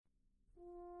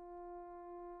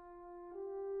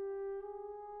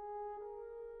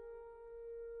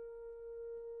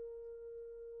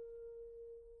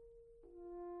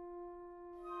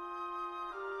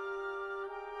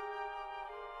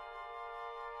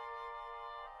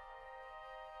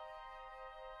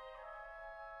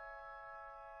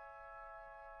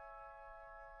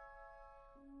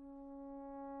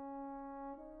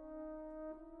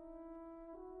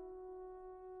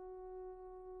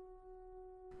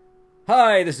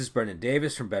Hi, this is Brendan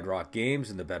Davis from Bedrock Games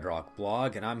and the Bedrock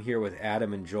blog, and I'm here with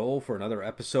Adam and Joel for another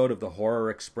episode of the Horror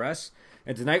Express.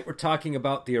 And tonight we're talking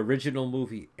about the original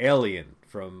movie Alien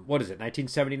from,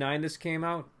 1979 this came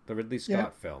out? The Ridley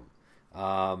Scott film.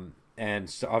 And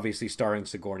so obviously starring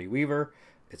Sigourney Weaver.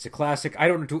 It's a classic. I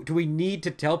don't do we need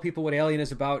to tell people what Alien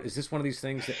is about? Is this one of these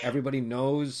things that everybody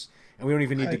knows and we don't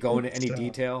even need to go into any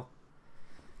detail?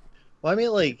 Well, I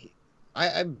mean,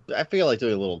 I feel like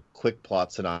doing a little quick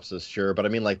plot synopsis, sure, but I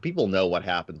mean, people know what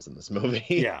happens in this movie.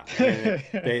 Yeah,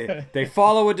 they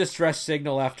follow a distress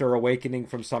signal after awakening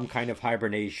from some kind of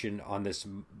hibernation on this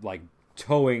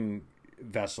towing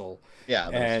vessel. Yeah,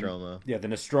 the Nostromo. Yeah, the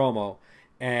Nostromo,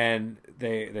 and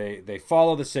they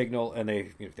follow the signal and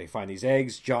they find these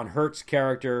eggs. John Hurt's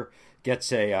character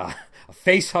gets a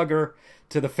face hugger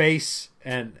to the face,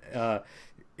 and and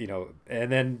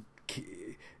then.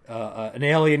 An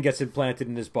alien gets implanted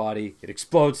in his body. It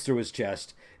explodes through his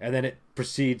chest, and then it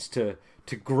proceeds to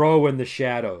grow in the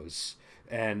shadows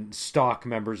and stalk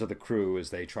members of the crew as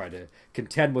they try to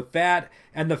contend with that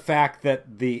and the fact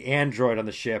that the android on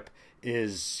the ship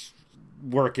is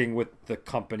working with the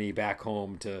company back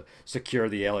home to secure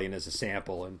the alien as a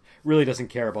sample and really doesn't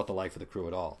care about the life of the crew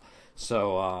at all.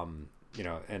 So,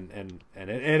 and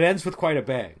it ends with quite a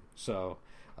bang. So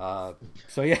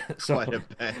Quite a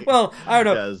bang. Well, I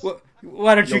don't know.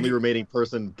 Why don't the only remaining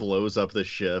person blows up the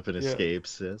ship and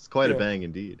escapes. It's quite a bang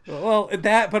indeed. Well,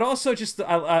 that, but also just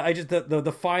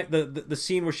the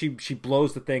scene where she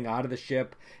blows the thing out of the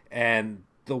ship and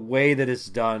the way that it's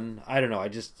done. I don't know.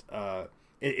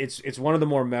 It's one of the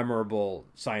more memorable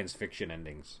science fiction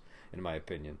endings, in my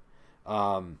opinion.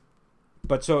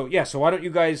 But so why don't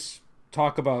you guys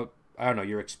talk about, I don't know,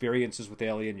 your experiences with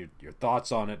Alien, your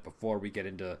thoughts on it before we get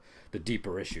into the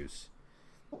deeper issues.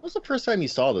 What was the first time you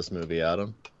saw this movie,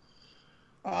 Adam?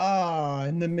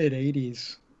 In the mid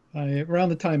 '80s. Around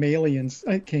the time Aliens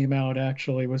came out,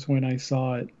 actually, was when I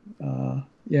saw it.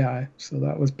 So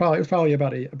that was probably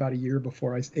about a year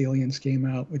before Aliens came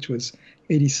out, which was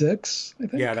 '86, I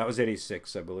think. Yeah, that was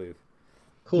 '86, I believe.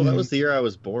 Cool. That was the year I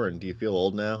was born. Do you feel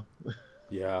old now?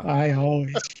 Yeah. I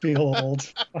always feel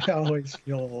old.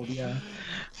 Yeah.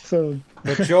 So,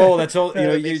 but Joel, that's all.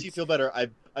 It makes you feel better.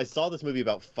 I saw this movie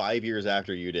about 5 years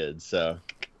after you did. So.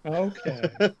 Okay.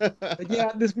 But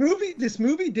yeah, this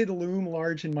movie did loom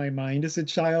large in my mind as a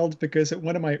child because at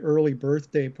one of my early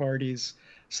birthday parties,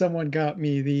 someone got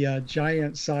me the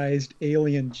giant-sized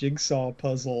Alien jigsaw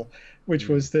puzzle, which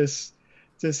was this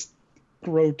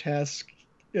grotesque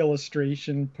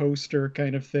illustration poster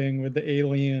kind of thing with the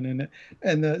alien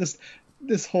and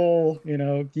this whole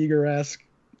Giger-esque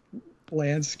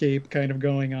landscape kind of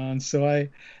going on. So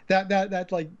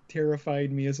that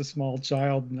terrified me as a small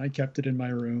child, and I kept it in my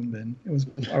room, and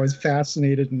I was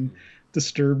fascinated and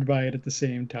disturbed by it at the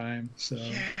same time. So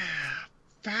yeah,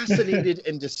 fascinated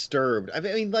and disturbed. I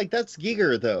mean, that's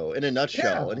Giger though in a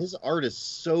nutshell, and his art is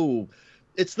so.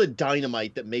 It's the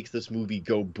dynamite that makes this movie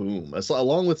go boom,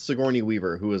 along with Sigourney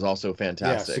Weaver, who is also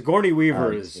fantastic. Yeah, Sigourney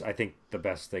Weaver is, I think, the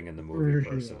best thing in the movie,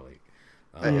 personally.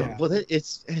 Well,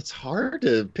 it's hard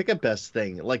to pick a best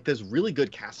thing. There's really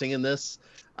good casting in this.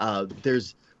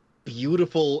 There's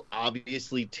beautiful,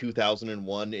 obviously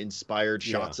 2001 inspired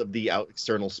shots of the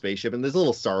external spaceship, and there's a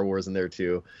little Star Wars in there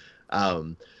too.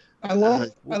 I love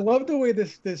the way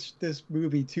this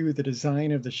movie too, the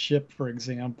design of the ship, for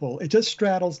example. It just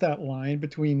straddles that line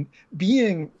between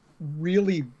being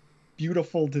really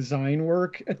beautiful design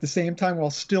work at the same time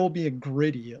while still being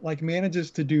gritty. It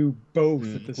manages to do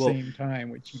both at the same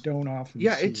time, which you don't often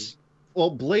see.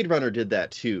 Blade Runner did that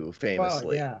too,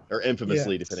 famously, or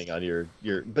infamously, depending on your.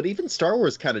 But even Star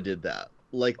Wars kind of did that.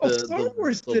 Star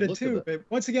Wars did it too, but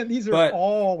once again, these are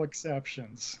all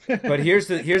exceptions. But here's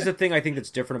the thing I think that's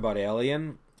different about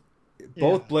Alien.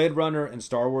 Both Blade Runner and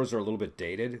Star Wars are a little bit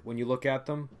dated when you look at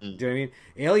them. Do you know what I mean?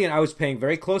 Alien, I was paying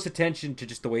very close attention to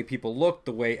just the way people looked,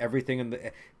 the way everything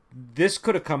this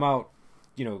could have come out,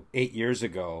 8 years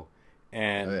ago,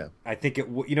 and I think it.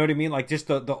 You know what I mean? Just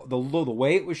the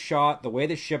way it was shot, the way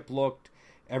the ship looked,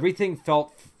 everything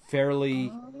felt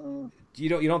fairly. You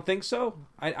don't think so?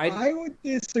 I would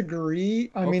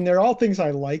disagree. I mean, there are all things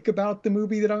I like about the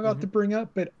movie that I'm about to bring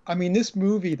up, but I mean, this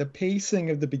movie, the pacing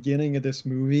of the beginning of this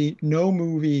movie,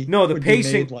 the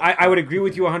pacing. I would agree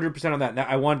with you 100% on that. Now,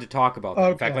 I wanted to talk about that.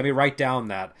 Okay. In fact, let me write down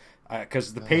that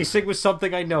because the pacing was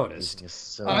something I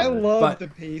noticed. I love the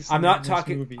pacing. I'm not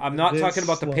talking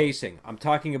about the pacing. I'm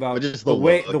talking about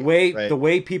the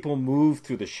way people move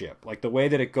through the ship, the way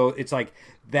that it goes. It's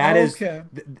is.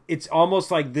 It's almost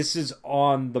like this is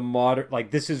on the modern.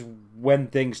 This is when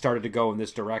things started to go in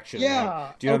this direction. Yeah.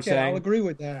 Right? Do you know what I'm saying? I'll agree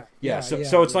with that. Yeah.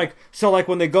 So it's like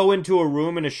when they go into a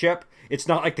room in a ship, it's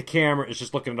not like the camera is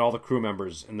just looking at all the crew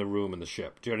members in the room in the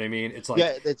ship. Do you know what I mean? It's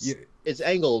like it's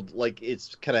angled like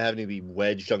it's kind of having to be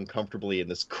wedged uncomfortably in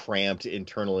this cramped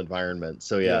internal environment.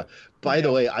 So yeah. By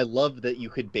the way, I love that you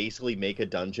could basically make a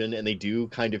dungeon, and they do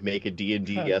kind of make a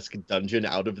D&D-esque dungeon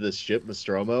out of this ship,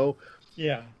 Nostromo.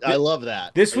 Yeah, I love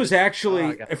that. This was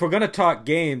actually, if we're going to talk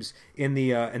games, in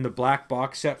the black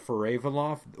box set for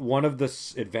Ravenloft, one of the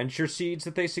adventure seeds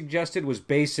that they suggested was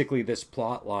basically this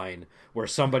plot line where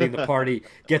somebody in the party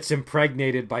gets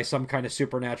impregnated by some kind of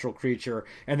supernatural creature,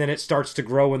 and then it starts to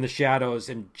grow in the shadows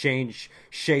and change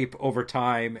shape over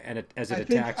time, and as it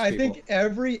attacks people. I think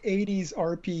every 80s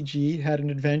RPG had an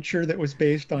adventure that was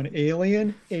based on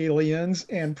Alien, Aliens,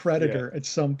 and Predator at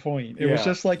some point. It was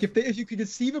just like, if you could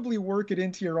conceivably work it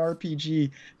into your RPG,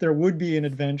 there would be an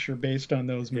adventure based on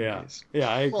those movies. Yeah,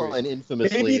 I agree. Well, and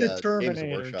infamously, maybe the Terminator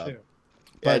Games Workshop. too.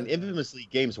 And infamously,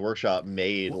 Games Workshop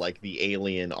made like the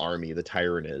alien army, the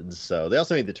Tyranids. So they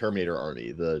also made the Terminator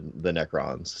army, the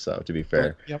Necrons. So to be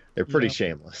fair, they're pretty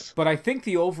shameless. But I think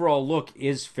the overall look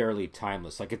is fairly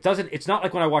timeless. Like it's not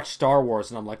like when I watch Star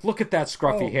Wars and I'm like, look at that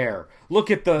scruffy hair.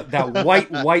 Look at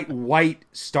that white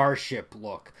starship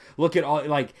look. Look at all,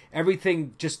 like,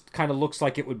 everything just kind of looks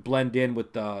like it would blend in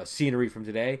with the scenery from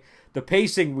today. The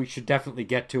pacing we should definitely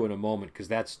get to in a moment, because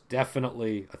that's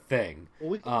definitely a thing.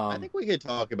 Well, I think we could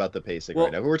talk about the pacing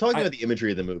right now. We're talking about the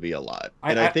imagery of the movie a lot.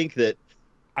 And I think that...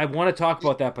 I want to talk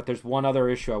about that, but there's one other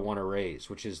issue I want to raise,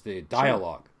 which is the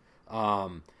dialogue.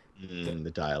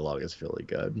 The dialogue is really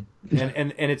good.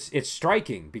 and it's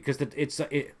striking, because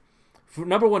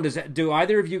number one, do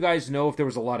either of you guys know if there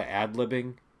was a lot of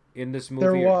ad-libbing in this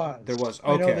movie? There was.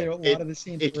 Okay. I know a lot of the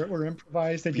scenes were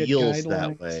improvised. They get feels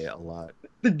guidelines. That way a lot.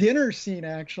 The dinner scene,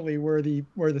 actually, where the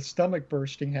stomach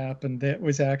bursting happened, that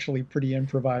was actually pretty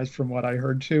improvised from what I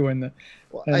heard too. And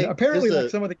apparently,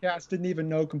 some of the cast didn't even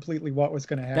know completely what was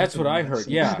going to happen. That's what I heard.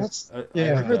 Yeah,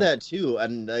 I've heard that too,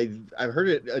 and I've heard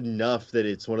it enough that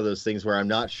it's one of those things where I'm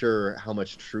not sure how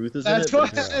much truth is in it.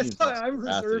 That's why I'm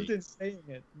reserved in saying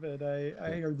it, but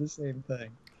I heard the same thing.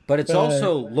 But it's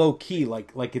also low key,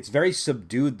 like it's very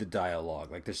subdued, the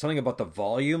dialogue. Like, there's something about the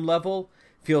volume level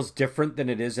feels different than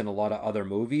it is in a lot of other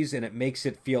movies, and it makes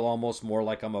it feel almost more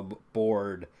like I'm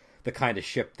aboard the kind of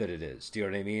ship that it is. Do you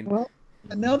know what I mean? Well,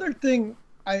 another thing,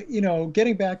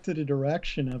 getting back to the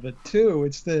direction of it too,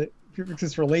 it's that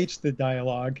this relates to the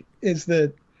dialogue, is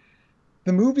that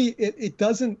the movie it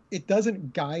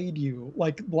doesn't guide you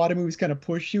like a lot of movies kind of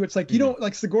push you. It's like you don't,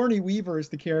 like Sigourney Weaver is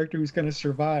the character who's going to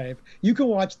survive. You can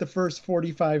watch the first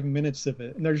 45 minutes of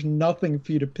it, and there's nothing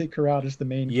for you to pick her out as the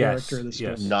main character of the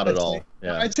story. Not at all.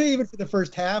 I'd say even for the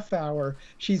first half hour,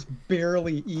 she's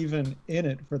barely even in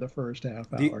it for the first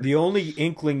half hour. The only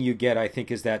inkling you get, I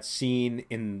think, is that scene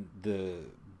in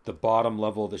the bottom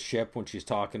level of the ship when she's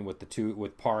talking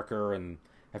with Parker and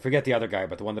I forget the other guy,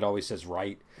 but the one that always says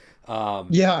right.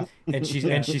 And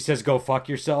she says, "Go fuck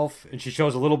yourself," and she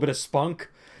shows a little bit of spunk.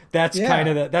 That's kind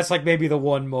of that's like maybe the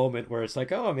one moment where it's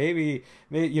like, oh, maybe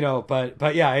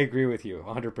but yeah, I agree with you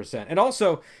 100%. And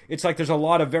also, it's like there's a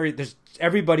lot of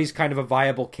everybody's kind of a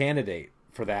viable candidate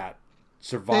for that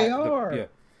survival. They are,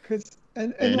 because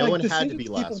and no like one the had to be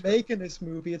people last. making this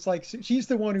movie, it's like she's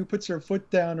the one who puts her foot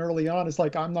down early on. It's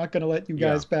like, I'm not going to let you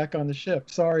guys back on the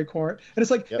ship. Sorry, Corin. And it's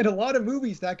like in a lot of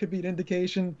movies that could be an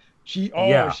indication she's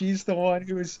the one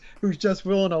who's just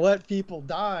willing to let people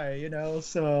die.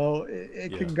 So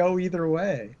it can go either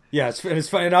way. Yeah, it's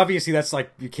fun, and obviously that's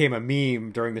like became a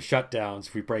meme during the shutdowns.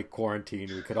 If we break quarantine,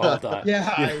 we could all die.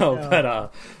 I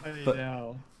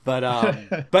know.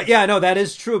 But yeah, no, that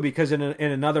is true, because in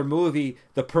another movie,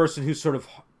 the person who's sort of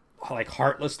like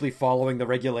heartlessly following the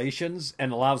regulations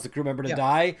and allows the crew member to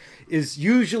die is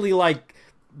usually like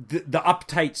the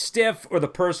uptight stiff, or the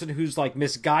person who's like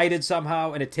misguided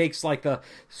somehow, and it takes like the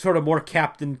sort of more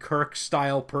Captain Kirk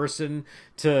style person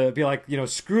to be like,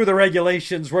 screw the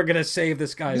regulations, we're gonna save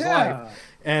this guy's life.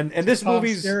 And this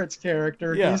movie's Garrett's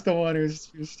character, he's the one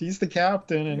he's the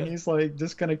captain, and he's like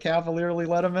just gonna cavalierly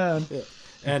let him in.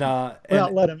 And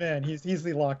not let him in. He's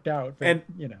easily locked out. But,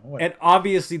 and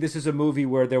obviously, this is a movie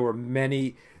where there were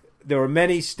many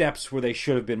steps where they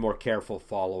should have been more careful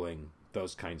following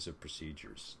those kinds of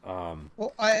procedures.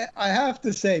 Well, I have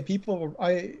to say, people,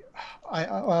 I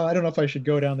don't know if I should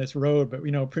go down this road, but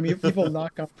people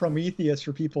knock on Prometheus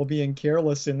for people being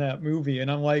careless in that movie,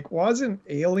 and I'm like, wasn't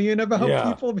Alien about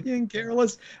people being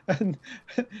careless? And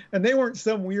they weren't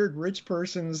some weird rich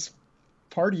person's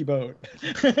party boat.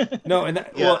 No, and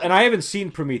that, Yeah. well, and I haven't seen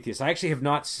Prometheus. I actually have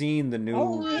not seen the new.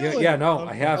 Oh, Yeah, really? yeah, no, I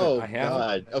Okay. haven't. Oh I haven't.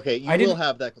 God. Okay, you I will didn't-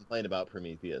 have that complaint about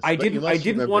Prometheus. I but you didn't. I must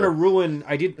didn't remember- want to ruin.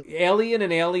 I did. Alien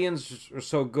and Aliens are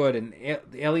so good, and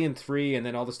Alien 3, and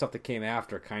then all the stuff that came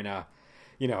after, kind of,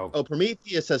 you know. Oh,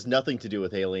 Prometheus has nothing to do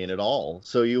with Alien at all,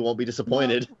 so you won't be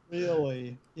disappointed. Not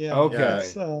really. Yeah. Okay.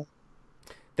 It's,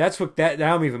 That's what that.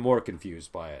 Now I'm even more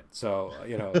confused by it. So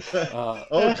you know.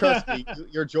 Oh, trust me,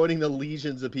 you're joining the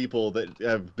legions of people that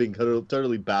have been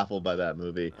totally baffled by that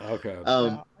movie. Okay.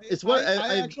 It's what I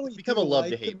I've actually become do a love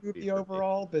like to hate the movie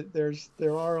overall, but there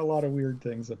are a lot of weird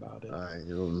things about it.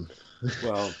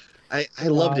 Well. I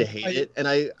love to I- hate it, and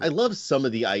I love some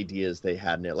of the ideas they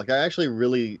had in it. Like I actually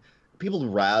really people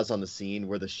razz on the scene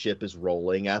where the ship is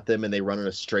rolling at them and they run in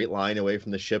a straight line away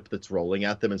from the ship that's rolling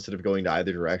at them instead of going to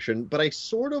either direction. But I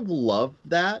sort of love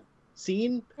that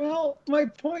scene. Well, my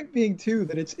point being too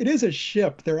that it is a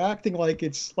ship. They're acting like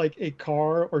it's like a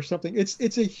car or something. It's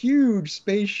a huge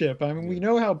spaceship. I mean, we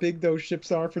know how big those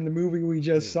ships are from the movie we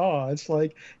just saw. It's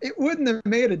like it wouldn't have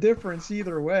made a difference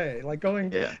either way. Like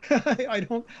going, Yeah. I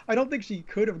don't think she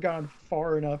could have gone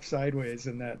far enough sideways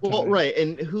in that. Well, time. right,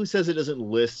 and who says it doesn't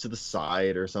list to the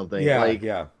side or something? Yeah, like,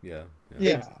 yeah. Yeah.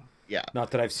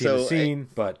 Not that I've seen So, the scene,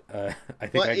 but I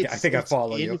think I think I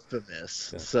follow you.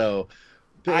 Infamous. Yeah. So,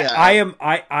 but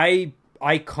yeah,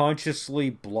 I consciously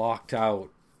blocked out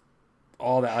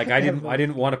all that. Like I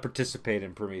didn't want to participate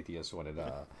in Prometheus when it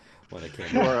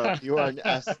came out. you are an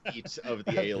aesthete of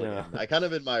the alien. Yeah. I kind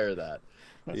of admire that.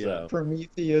 Yeah. So.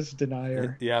 Prometheus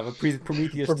denier. Yeah, but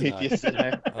Prometheus. Prometheus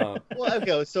tonight. Well,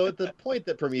 okay. So at the point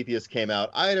that Prometheus came out,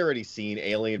 I had already seen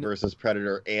Alien versus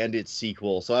Predator and its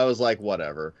sequel, so I was like,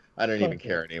 whatever. I don't even Okay.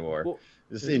 care anymore. Well,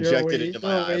 Just You're injected way, into you're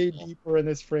my way eyeball. deeper in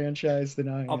this franchise than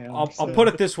I am. I'll so- put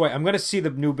it this way: I'm going to see the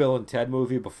new Bill and Ted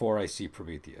movie before I see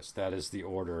Prometheus. That is the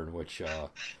order in which.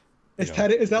 Is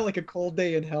that like a Cold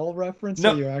Day in Hell reference?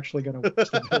 No. Or are you actually going to watch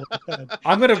the Bill and Ted?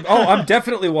 I'm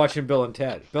definitely watching Bill and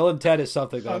Ted. Bill and Ted is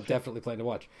something that I'm Okay. definitely planning to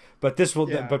watch. But this will,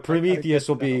 Yeah, but Prometheus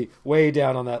I will be way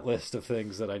down on that list of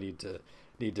things that I need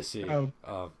to see.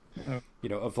 Oh. You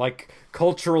know, of like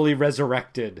culturally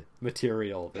resurrected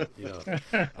material. That, you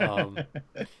know,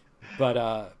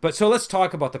 but so let's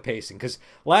talk about the pacing, because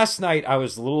last night I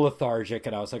was a little lethargic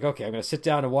and I was like, okay, I'm going to sit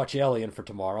down and watch Alien for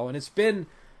tomorrow, and it's been,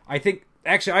 I think.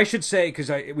 Actually, I should say,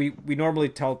 because we normally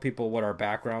tell people what our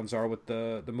backgrounds are with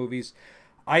the movies.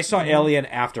 I saw Alien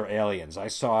after Aliens. I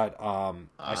saw it.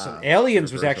 I saw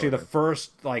Aliens was actually the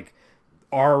first like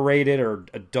R-rated or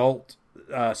adult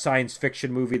science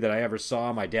fiction movie that I ever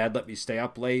saw. My dad let me stay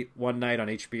up late one night on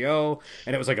HBO,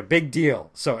 and it was like a big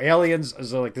deal. So Aliens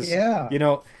is like this, Yeah. you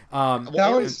know.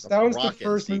 That was the Rocket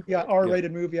first movie, sequel.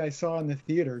 R-rated movie I saw in the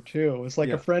theater too. It was like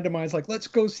Yeah. a friend of mine's like, "Let's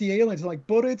go see Aliens." I'm like,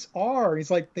 "But it's R."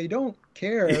 He's like, "They don't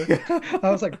care."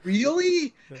 I was like,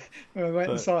 "Really?" And I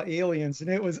went and saw Aliens, and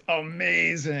it was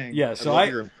amazing. Yeah, I so love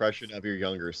your impression of your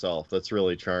younger self. That's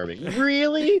really charming.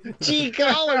 Really? Gee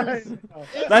collars.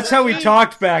 that's how we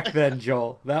talked back then,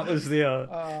 Joel. That was the.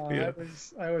 Yeah.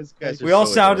 I was. Guys Quite, are We all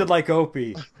so sounded adorable. like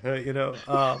Opie, you know.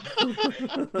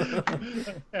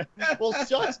 Well,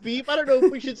 shucks, beef. I don't know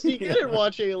if we should sneak in and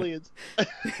watch Aliens.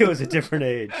 It was a different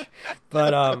age,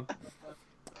 but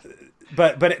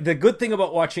the good thing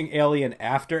about watching Alien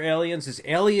after Aliens is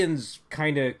Aliens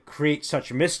kind of create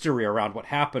such mystery around what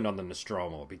happened on the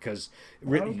Nostromo, because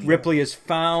Ripley is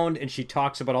found and she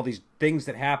talks about all these things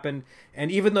that happened,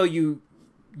 and even though you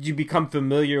become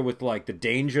familiar with like the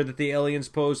danger that the aliens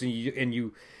pose, and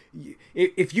you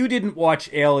if you didn't watch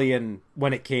Alien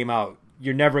when it came out,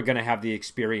 you're never going to have the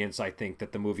experience, I think,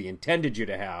 that the movie intended you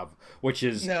to have, which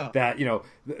is that, you know,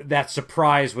 that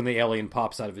surprise when the alien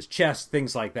pops out of his chest,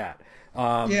 things like that.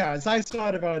 yeah, as I saw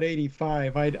it about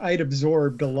 85, I'd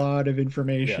absorbed a lot of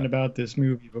information about this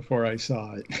movie before I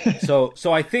saw it.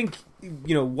 So I think,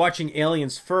 you know, watching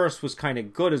Aliens first was kind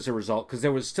of good as a result, because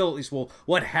there was still at least, well,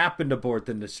 what happened aboard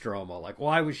the Nostromo? Like,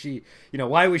 why was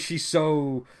she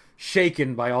so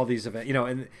shaken by all these events? You know,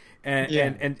 and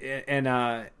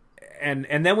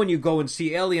then when you go and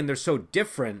see Alien, they're so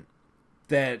different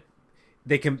that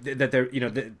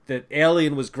that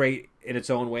Alien was great in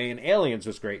its own way and Aliens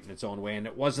was great in its own way, and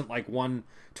it wasn't like one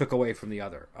took away from the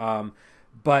other.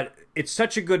 But it's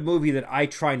such a good movie that I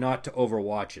try not to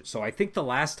overwatch it. So I think the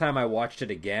last time I watched it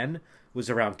again was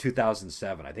around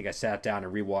 2007. I think I sat down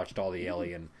and rewatched all the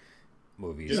Alien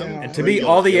movies. Yeah. And to me,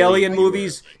 all the Alien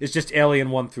movies is just Alien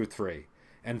 1 through 3.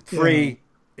 And 3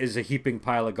 is a heaping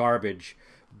pile of garbage,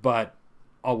 but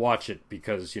I'll watch it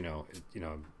because,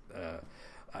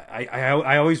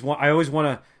 I always want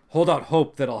to hold out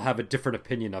hope that I'll have a different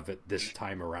opinion of it this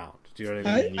time around. Do you know what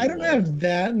I mean? I don't have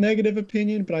that negative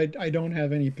opinion, but I don't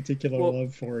have any particular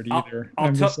love for it either.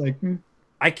 I'm just like,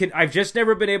 I've just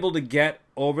never been able to get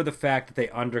over the fact that they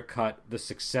undercut the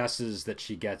successes that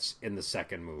she gets in the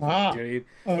second movie. Ah, do you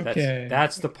know what I mean? okay.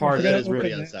 That's the part that that is really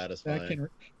pretty unsatisfying.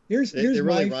 Here's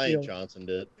really my Ryan feel. Johnson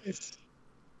did.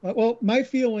 Well, my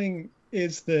feeling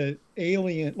is that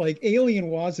Alien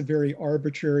was a very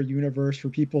arbitrary universe where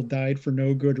people died for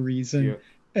no good reason. Yeah.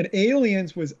 And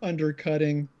Aliens was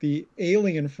undercutting the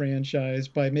Alien franchise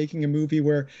by making a movie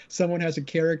where someone has a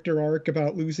character arc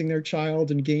about losing their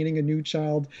child and gaining a new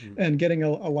child and getting a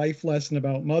life lesson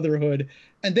about motherhood.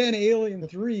 And then Alien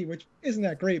 3, which isn't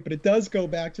that great, but it does go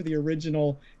back to the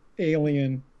original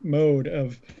Alien mode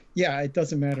of, yeah, it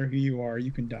doesn't matter who you are,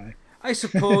 you can die. I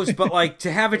suppose, but like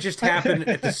to have it just happen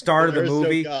at the start of the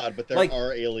movie. No God, but there like,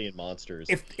 are alien monsters.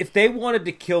 If they wanted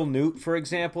to kill Newt, for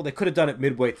example, they could have done it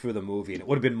midway through the movie, and it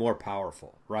would have been more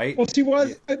powerful, right? Well,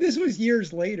 this was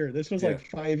years later. This was like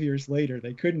 5 years later.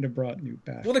 They couldn't have brought Newt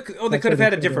back. Well, they could have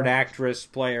had a different actress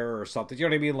player or something. You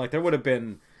know what I mean? Like there would have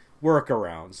been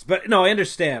workarounds. But no, I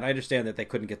understand. I understand that they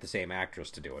couldn't get the same actress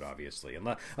to do it, obviously,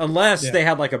 unless they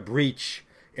had like a breach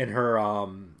in her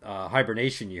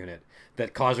hibernation unit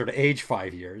that caused her to age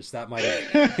 5 years. That might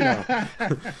have,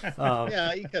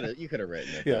 yeah, you could have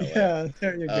written it. Yeah,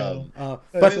 there you go.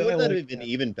 But wouldn't that have been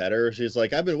even better? She's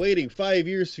like, I've been waiting 5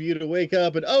 years for you to wake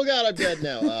up, and oh God, I'm dead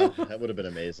now. That would have been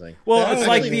amazing. Well, it's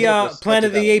like the Planet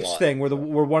of the Apes thing, where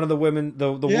where one of the women,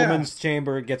 the woman's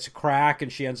chamber gets a crack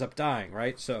and she ends up dying,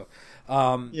 right? So.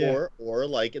 Or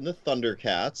like in the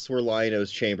Thundercats, where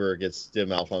Lion-O's chamber gets to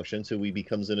malfunction, so he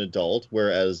becomes an adult,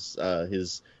 whereas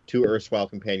his two erstwhile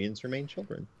companions remain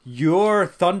children. Your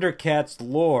Thundercats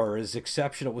lore is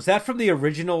exceptional. Was that from the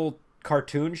original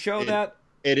cartoon show?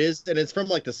 It is, and it's from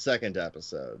like the second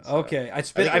episode. So. Okay, I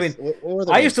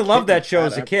used to love that show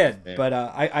as a kid, but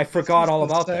I forgot all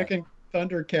about that.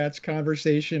 Thundercats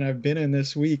conversation I've been in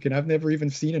this week, and I've never even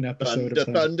seen an episode of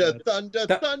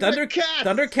Thundercats.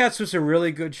 Thundercats was a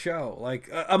really good show. Like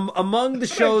among the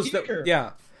shows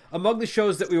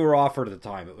that we were offered at the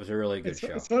time, it was a really good show.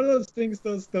 It's one of those things.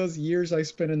 Those years I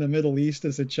spent in the Middle East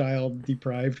as a child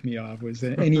deprived me of was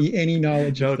any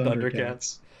knowledge of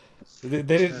Thundercats. They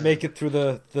didn't make it through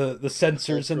the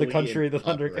censors in the country. The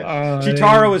Thundercats.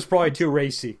 Chitara was probably too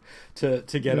racy to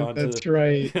get on. That's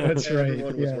right. That's right.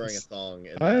 Everyone was wearing a thong.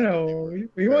 I don't know.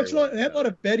 We watched they had a lot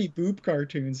of Betty Boop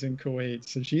cartoons in Kuwait,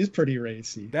 so she's pretty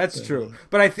racy. That's true.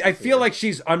 But I feel like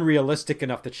she's unrealistic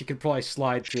enough that she could probably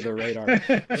slide through the radar.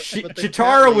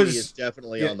 Chitara was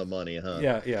definitely on the money, huh?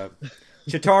 Yeah.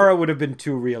 Chitara would have been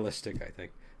too realistic, I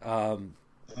think.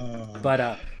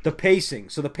 But the pacing.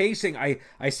 So the pacing,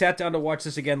 I sat down to watch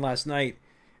this again last night,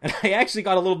 and I actually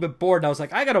got a little bit bored. And I was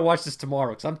like, I got to watch this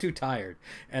tomorrow because I'm too tired.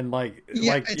 And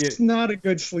it's not a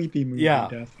good sleepy movie. Yeah,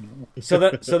 definitely.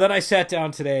 So then I sat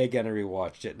down today again and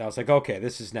rewatched it, and I was like, okay,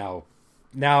 this is now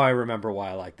I remember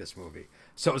why I like this movie.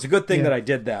 So it was a good thing that I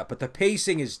did that. But the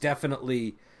pacing is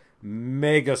definitely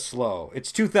mega slow.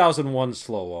 It's 2001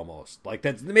 slow almost. Like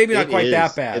that's maybe not quite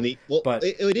that bad. But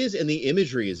it is, and the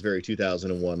imagery is very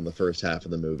 2001 in the first half of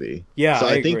the movie. Yeah, so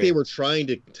I think agree. they were trying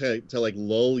to like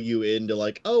lull you into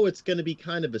like, oh, it's going to be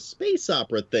kind of a space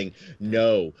opera thing.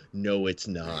 No, it's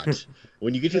not.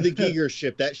 When you get to the Giger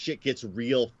ship, that shit gets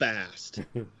real fast.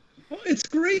 Well, it's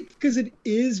great because it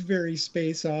is very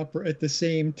space opera at the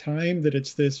same time that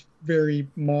it's this very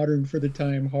modern for the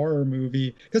time horror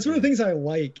movie. That's one of the things I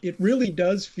like. It really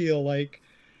does feel like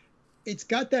it's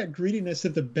got that grittiness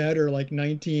of the better, like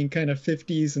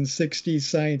 50s and 60s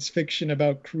science fiction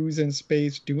about crews in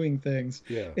space doing things.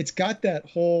 Yeah. It's got that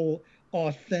whole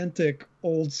authentic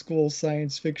old school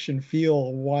science fiction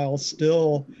feel while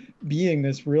still being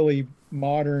this really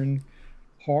modern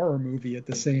horror movie at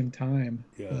the same time.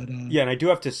 And I do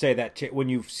have to say that when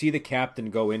you see the captain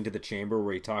go into the chamber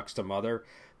where he talks to Mother,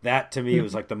 that to me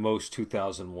was like the most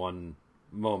 2001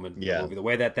 moment in the movie. The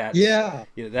way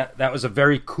that was a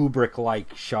very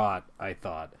Kubrick-like shot, I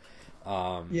thought.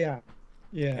 That's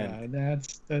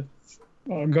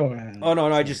oh, go ahead. Oh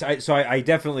no, I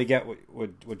definitely get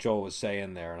what Joel was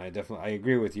saying there, and I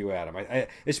agree with you, Adam. I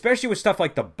especially with stuff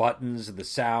like the buttons and the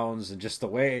sounds and just the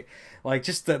way, like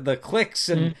just the clicks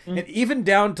and even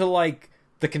down to like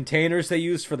the containers they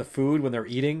use for the food when they're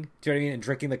eating. Do you know what I mean? And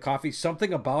drinking the coffee.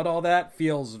 Something about all that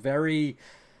feels very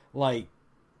like.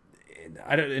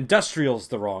 Industrial's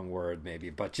the wrong word,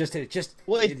 maybe, but it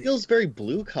feels very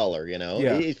blue collar, you know.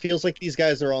 Yeah. It feels like these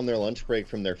guys are on their lunch break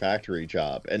from their factory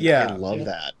job, and I love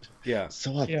that. Yeah,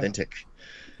 so authentic.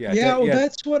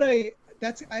 That's what I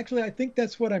think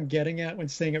that's what I'm getting at when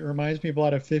saying it reminds me of a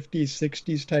lot of 50s,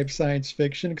 60s type science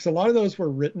fiction, because a lot of those were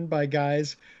written by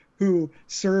guys who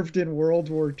served in World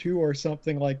War II or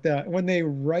something like that. When they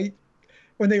write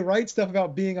stuff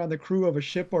about being on the crew of a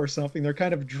ship or something, they're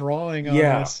kind of drawing on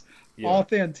Yeah. this Yeah.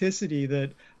 authenticity that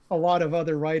a lot of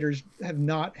other writers have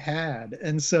not had.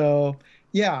 And so,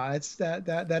 yeah, it's that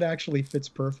actually fits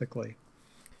perfectly.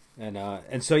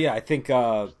 And so yeah, I think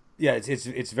yeah,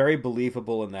 it's very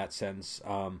believable in that sense.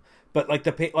 But like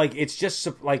like it's just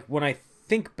like when I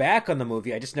think back on the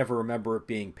movie, I just never remember it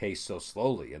being paced so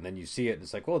slowly. And then you see it, and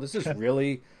it's like, oh, this is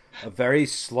really a very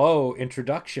slow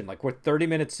introduction. Like we're 30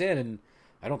 minutes in, and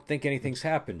I don't think anything's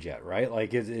happened yet, right?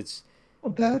 Like it's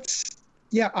Well,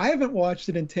 yeah, I haven't watched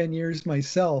it in 10 years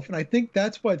myself, and I think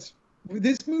that's what's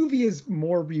this movie is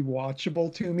more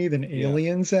rewatchable to me than Yeah.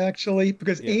 Aliens actually,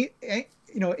 because Yeah.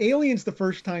 Aliens the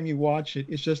first time you watch it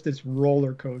is just this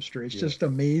roller coaster. It's Yeah. just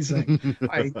amazing.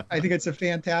 I think it's a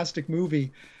fantastic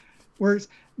movie. Whereas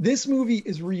this movie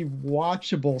is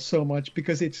rewatchable so much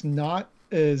because it's not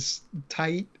as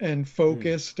tight and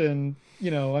focused and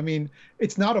I mean,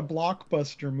 it's not a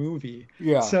blockbuster movie.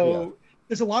 yeah. So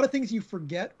there's a lot of things you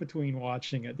forget between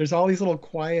watching it. There's all these little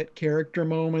quiet character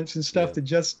moments and stuff Yeah. that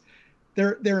just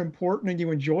they're important and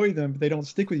you enjoy them, but they don't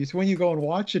stick with you. So when you go and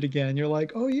watch it again, you're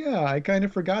like, oh yeah, I kind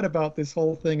of forgot about this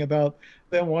whole thing about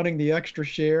them wanting the extra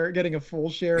share, getting a full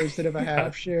share instead of a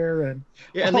half share, and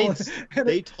Yeah, and all-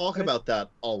 they talk about that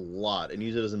a lot and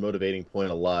use it as a motivating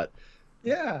point a lot.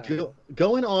 yeah,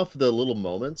 Going off the little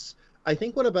moments, I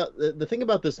think what about the thing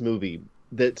about this movie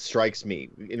that strikes me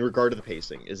in regard to the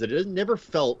pacing is that it never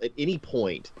felt at any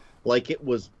point like it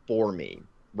was for me,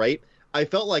 right? I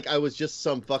felt like I was just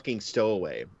some fucking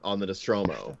stowaway on the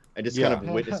Nostromo and just kind of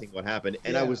Yeah. witnessing what happened.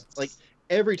 And I Yeah. was like,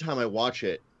 every time I watch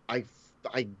it, I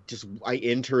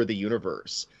enter the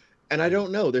universe. And I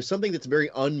don't know, there's something that's very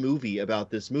unmovie about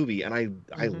this movie, and I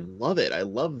Mhm. love it. I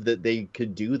love that they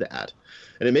could do that.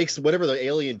 And it makes whenever the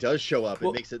alien does show up,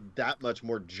 Well- it makes it that much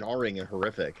more jarring and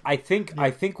horrific. I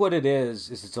think what it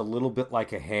is it's a little bit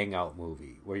like a hangout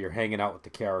movie where you're hanging out with the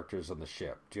characters on the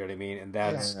ship. Do you know what I mean? And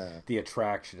that's Yeah. the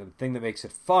attraction. And the thing that makes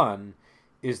it fun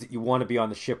is that you want to be on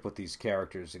the ship with these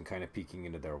characters and kind of peeking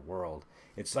into their world.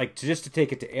 It's like just to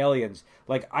take it to Aliens.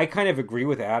 Like I kind of agree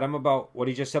with Adam about what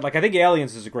he just said. Like I think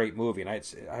Aliens is a great movie, and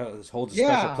it holds a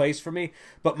special Yeah. place for me.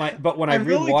 But when I I'm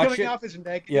really rewatch coming it, off as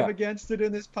negative Yeah. against it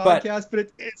in this But- podcast,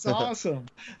 but it's awesome.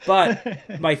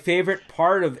 But my favorite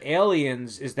part of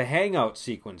Aliens is the hangout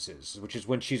sequences, which is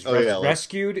when she's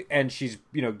rescued and she's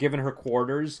given her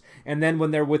quarters, and then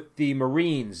when they're with the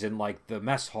Marines in like the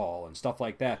mess hall and stuff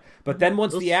like that. But then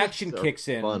once Those the action scenes are kicks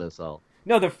in, fun as hell.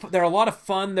 no, they're a lot of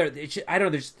fun. I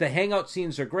don't know. The hangout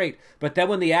scenes are great, but then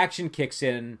when the action kicks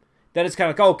in, then it's kind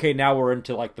of like okay, now we're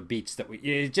into like the beats that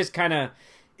it just kind of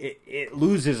it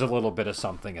loses a little bit of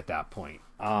something at that point.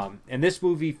 And this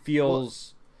movie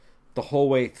feels the whole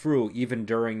way through, even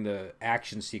during the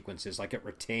action sequences, like it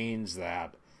retains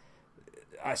that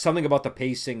something about the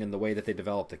pacing and the way that they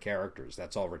develop the characters.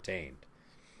 That's all retained.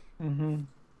 Mm-hmm.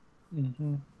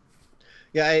 Mm-hmm.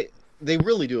 Yeah, they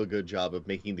really do a good job of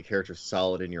making the characters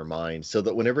solid in your mind, so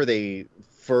that whenever they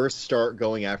first start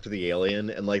going after the alien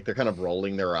and like they're kind of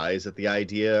rolling their eyes at the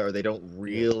idea, or they don't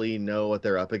really know what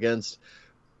they're up against,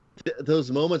 those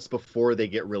moments before they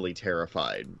get really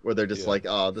terrified, where they're just like,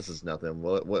 "Oh, this is nothing.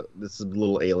 What? This is a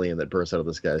little alien that bursts out of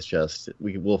this guy's chest.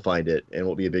 We'll find it, and it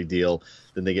won't be a big deal."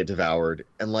 Then they get devoured,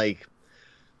 and like,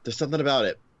 there's something about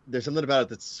it. There's something about it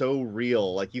that's so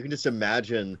real. Like you can just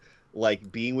imagine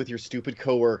like being with your stupid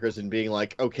coworkers and being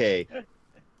like, okay,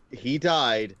 he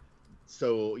died,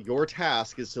 so your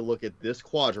task is to look at this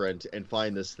quadrant and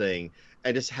find this thing,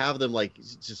 and just have them like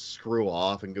just screw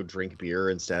off and go drink beer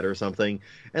instead or something.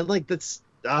 And like that's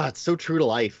it's so true to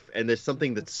life, and there's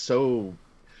something that's so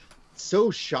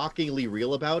shockingly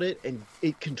real about it, and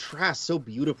it contrasts so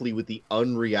beautifully with the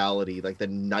unreality, like the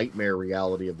nightmare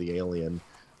reality of the alien,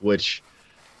 which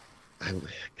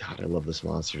I love this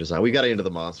monster design. We got into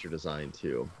the monster design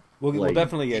too. We'll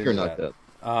definitely get into that.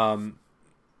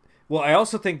 Well, I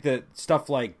also think that stuff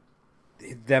like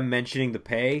them mentioning the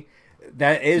pay,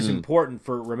 that is important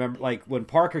for remember. Like when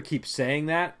Parker keeps saying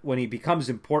that, when he becomes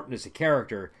important as a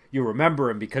character, you remember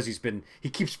him because he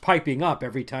keeps piping up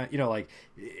every time.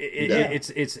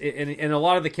 It's and a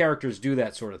lot of the characters do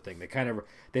that sort of thing.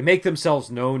 They make themselves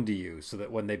known to you so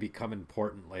that when they become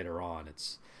important later on,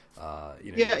 it's.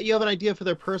 You have an idea for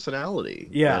their personality.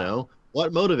 Yeah.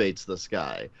 What motivates this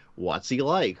guy? What's he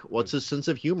like? What's his sense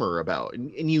of humor about?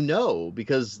 And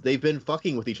because they've been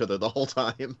fucking with each other the whole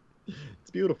time.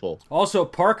 It's beautiful. Also,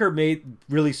 Parker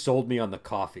really sold me on the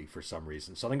coffee for some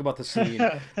reason. Something about the scene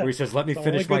where he says, "Let me The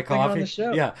finish only my good thing on coffee." the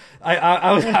show. Yeah,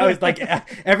 I was like,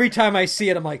 every time I see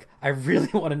it, I'm like, I really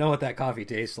want to know what that coffee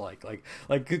tastes like,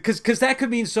 because that could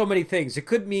mean so many things. It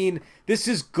could mean this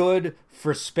is good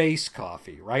for space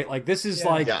coffee, right? Like this is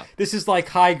this is like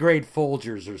high grade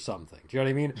Folgers or something. Do you know what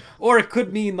I mean? Or it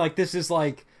could mean like this is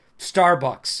like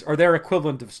Starbucks or their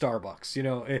equivalent of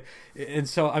Starbucks, and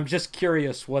so I'm just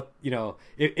curious what,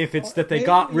 if it's that they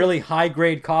got really high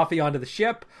grade coffee onto the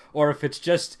ship, or if it's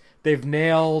just they've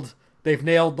nailed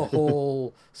the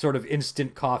whole sort of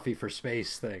instant coffee for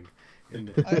space thing.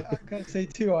 I gotta say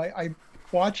too, I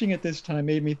watching it this time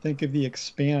made me think of The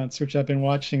Expanse, which I've been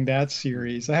watching that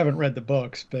series. I haven't read the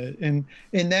books, but in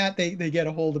that they get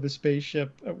a hold of a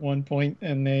spaceship at one point,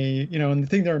 and they, and the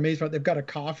thing they're amazed about, they've got a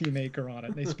coffee maker on it.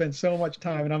 And they spend so much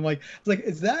time, and I'm like,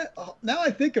 is that, now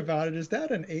I think about it, is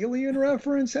that an Alien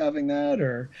reference having that,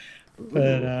 or?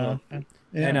 But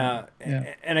yeah.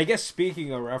 And I guess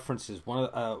speaking of references,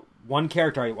 one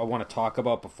character I want to talk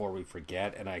about before we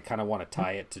forget, and I kind of want to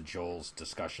tie it to Joel's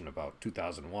discussion about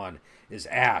 2001, is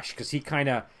Ash, because he kind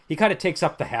of takes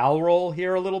up the Hal role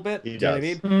here a little bit. He You does. know what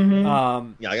I mean?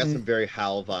 Mm-hmm. I got some very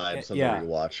Hal vibes on the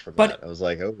rewatch from But- that. I was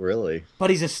like, oh, really? But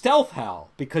he's a stealth Hal,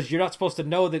 because you're not supposed to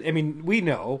know that. I mean, we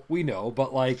know,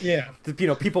 but like,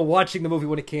 people watching the movie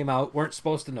when it came out weren't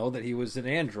supposed to know that he was an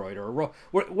android or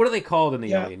what are they called in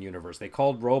the Alien universe? They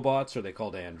called robots, or they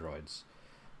called androids,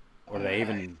 or they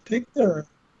even?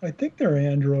 I think they're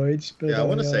androids. But I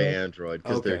want to say android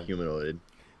because they're humanoid.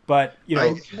 But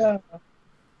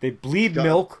they bleed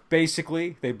milk.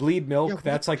 Basically, they bleed milk. Yeah,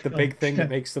 that's like the big thing that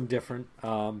makes them different.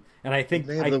 And I think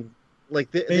they don't have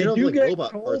like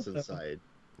robot parts inside.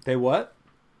 They what?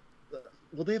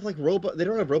 Well, they have like robot. They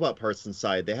don't have robot parts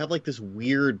inside. They have like this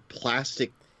weird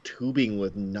plastic tubing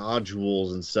with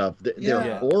nodules and stuff.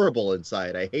 They're horrible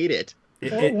inside. I hate it.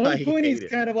 At one point, he's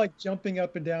kind of like jumping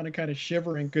up and down and kind of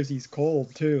shivering because he's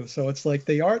cold too. So it's like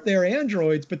they're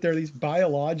androids, but they're these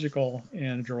biological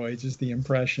androids. Is the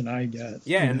impression I get.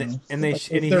 Yeah, and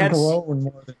he had grown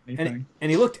more than anything.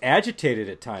 And he looked agitated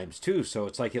at times too. So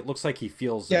it's like it looks like he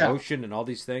feels emotion and all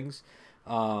these things.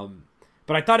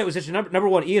 But I thought it was just number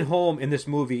one. Ian Holm in this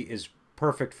movie is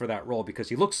perfect for that role because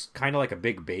he looks kind of like a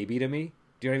big baby to me.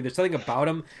 Do you know what I mean? There's something about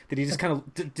him that he just kind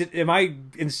of... am I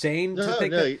insane to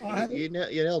think that? You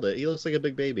nailed it. He looks like a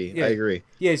big baby. Yeah. I agree.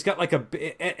 Yeah, he's got like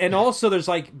and also there's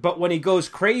like... But when he goes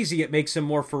crazy, it makes him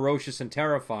more ferocious and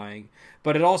terrifying.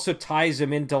 But it also ties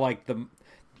him into like the...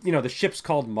 the ship's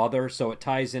called Mother, so it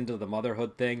ties into the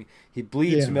motherhood thing. He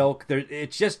bleeds milk.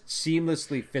 It just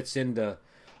seamlessly fits into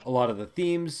a lot of the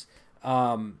themes.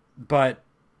 But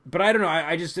I don't know.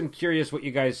 I just am curious what you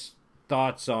guys'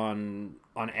 thoughts on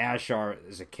Ash are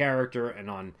as a character and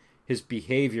on his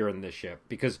behavior in the ship,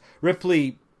 because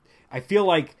Ripley, I feel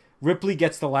like Ripley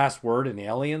gets the last word in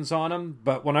Aliens on him,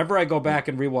 but whenever I go back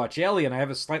and rewatch Alien, I have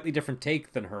a slightly different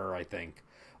take than her, I think,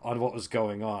 on what was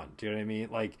going on. Do you know what I mean?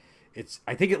 Like,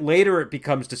 I think later it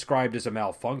becomes described as a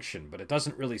malfunction, but it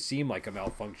doesn't really seem like a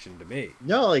malfunction to me.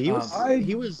 No, he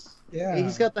was. Yeah,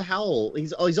 he's got the Hal.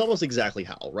 He's almost exactly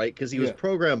Hal, right? Because he was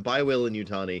programmed by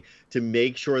Weyland-Yutani to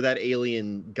make sure that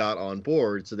alien got on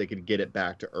board so they could get it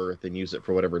back to Earth and use it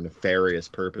for whatever nefarious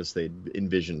purpose they'd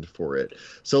envisioned for it.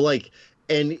 So, like,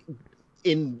 and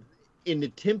in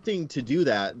attempting to do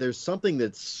that, there's something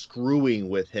that's screwing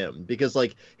with him because,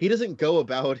 like, he doesn't go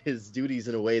about his duties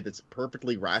in a way that's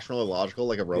perfectly rational or logical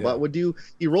like a robot would do.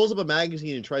 He rolls up a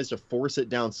magazine and tries to force it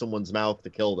down someone's mouth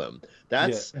to kill them.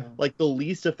 That's like the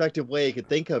least effective way I could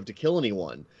think of to kill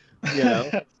anyone,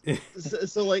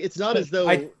 so like, it's not as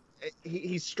though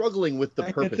he's struggling with the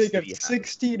purpose. I can think of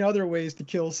 16 other ways to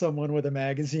kill someone with a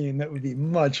magazine that would be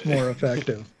much more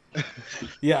effective.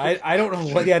 I don't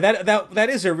know what. Yeah, that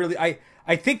is a really.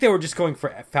 I think they were just going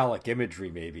for phallic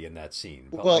imagery maybe in that scene.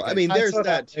 But well, like, I mean, there's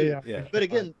that too. Yeah. But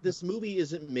again, this movie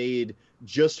isn't made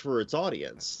just for its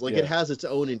audience. Like, it has its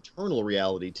own internal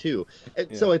reality too.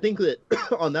 And so I think that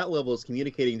on that level, it's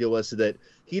communicating to us that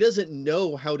he doesn't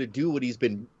know how to do what he's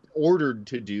been ordered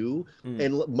to do,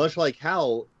 and much like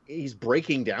Hal, he's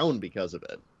breaking down because of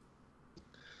it.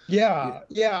 Yeah.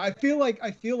 I feel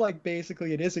like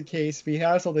basically it is a case if he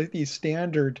has all the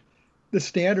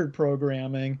standard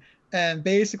programming, and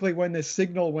basically when the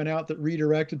signal went out that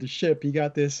redirected the ship, he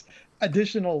got this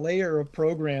additional layer of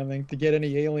programming to get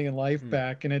any alien life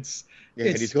back, and and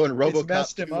he's going RoboCop it's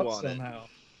messed him up on somehow.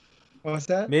 What's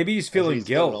that? Maybe he's feeling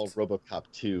guilt. RoboCop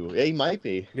 2. Yeah, he might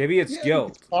be. Maybe it's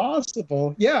guilt. It's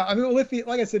possible. Yeah, I mean, well,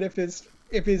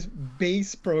 if his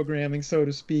base programming, so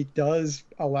to speak, does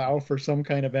allow for some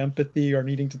kind of empathy or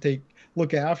needing to take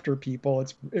look after people,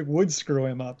 it would screw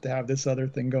him up to have this other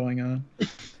thing going on.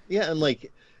 Yeah, and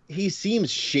like he seems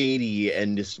shady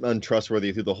and just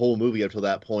untrustworthy through the whole movie up to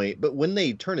that point. But when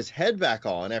they turn his head back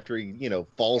on after he,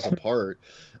 falls apart,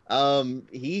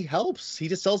 he helps. He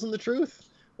just tells them the truth.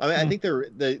 I mean, I think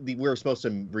we're supposed to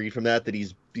read from that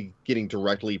he's getting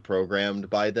directly programmed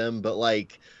by them. But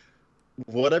like,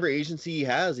 whatever agency he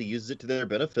has, he uses it to their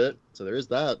benefit. So there is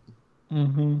that.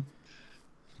 Mm-hmm.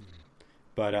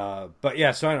 But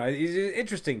yeah, so I don't know. He's an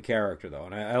interesting character though,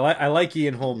 and I like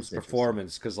Ian Holmes'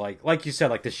 performance because like you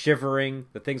said, like the shivering,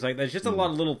 the things like there's just a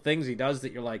lot of little things he does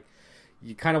that you're like,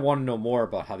 you kind of want to know more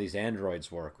about how these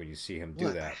androids work when you see him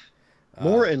do that.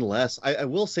 More and less. I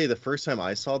will say the first time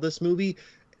I saw this movie,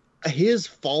 his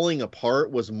falling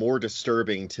apart was more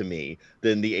disturbing to me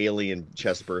than the alien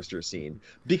chest burster scene,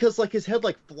 because like his head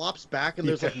like flops back and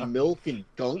there's like milk and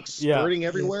gunk spurting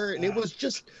everywhere, and it was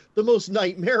just the most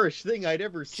nightmarish thing I'd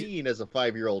ever seen as a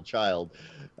 5-year-old child.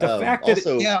 The fact that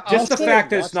the fact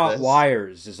that it's not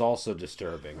wires is also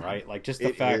disturbing, right? Like just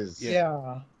the fact.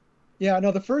 Yeah,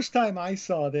 no, the first time I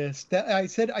saw this, I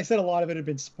said a lot of it had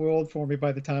been spoiled for me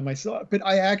by the time I saw it, but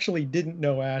I actually didn't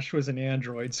know Ash was an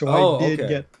android, so I did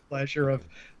get the pleasure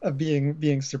of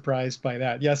being surprised by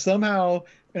that. Yeah, somehow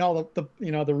in all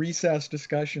the recess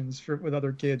discussions with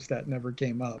other kids that never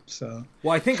came up. So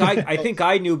well, I think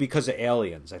I knew because of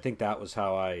Aliens. I think that was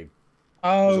how I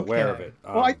was aware of it.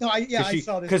 Well, I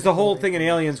saw this because the whole thing in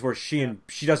Aliens where she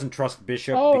doesn't trust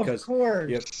Bishop. Because, of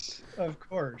course, of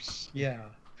course, yeah.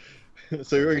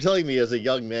 So you're telling me as a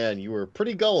young man you were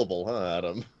pretty gullible, huh,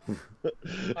 Adam?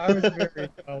 I was very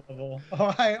gullible.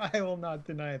 Oh, I will not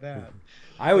deny that.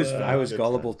 I was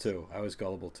gullible too. I was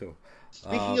gullible too.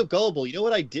 Speaking of gullible, you know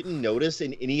what I didn't notice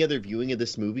in any other viewing of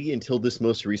this movie until this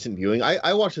most recent viewing?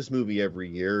 I watch this movie every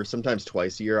year, sometimes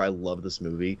twice a year. I love this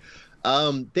movie.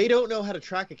 They don't know how to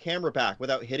track a camera back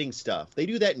without hitting stuff. They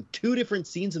do that in 2 different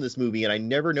scenes in this movie, and I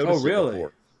never noticed it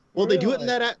before. Well, they do it in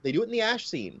they do it in the Ash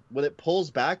scene when it pulls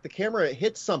back, the camera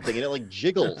hits something and it like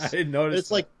jiggles. I didn't notice.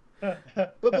 It's like,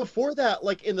 but before that,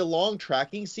 like in the long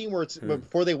tracking scene where it's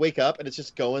before they wake up and it's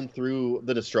just going through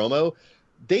the Nostromo,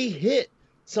 they hit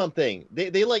something.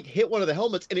 They like hit one of the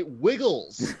helmets and it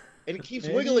wiggles. And it keeps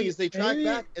wiggling as they track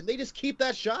back, and they just keep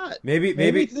that shot. Maybe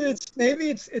it's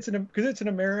an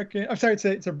American. I'm sorry,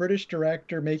 it's a British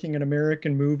director making an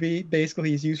American movie.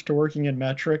 Basically, he's used to working in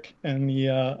metric, and the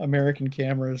American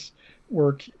cameras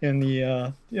work in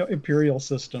the imperial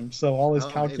system. So all his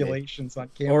calculations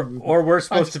on camera or we're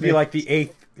supposed to be like the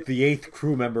eighth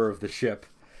crew member of the ship.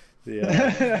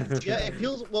 Yeah, it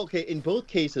feels okay. In both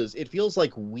cases, it feels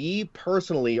like we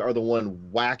personally are the one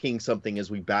whacking something as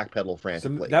we backpedal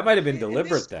frantically. So that might have been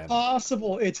deliberate. Then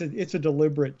possible. It's a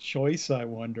deliberate choice. I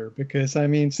wonder, because I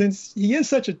mean, since he is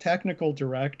such a technical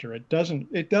director, it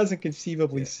doesn't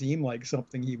conceivably seem like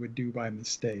something he would do by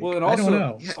mistake. Well, and I don't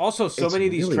know. Also, so many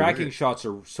of these tracking shots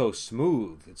are so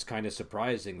smooth. It's kind of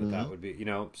surprising that would be,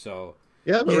 so.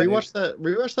 Yeah, but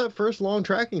rewatch that first long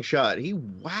tracking shot. He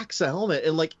whacks a helmet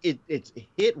and like it's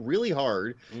hit really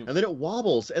hard, and then it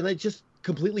wobbles, and I just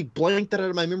completely blanked that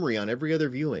out of my memory on every other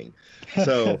viewing.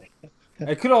 So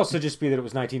it could also just be that it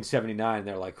was 1979.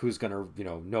 They're like, who's gonna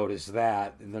notice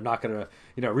that? And they're not gonna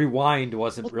rewind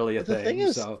wasn't really a thing. The thing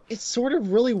is, it sort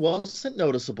of really wasn't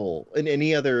noticeable in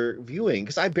any other viewing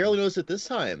because I barely noticed it this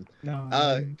time.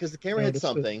 No, because the camera hit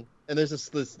something. And there's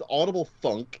this audible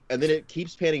thunk, and then it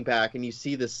keeps panning back, and you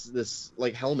see this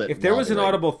like helmet. If there was an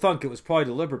audible thunk, it was probably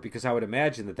deliberate because I would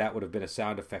imagine that would have been a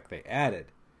sound effect they added.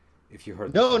 If you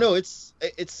heard, no, it's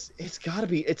got to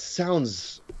be. It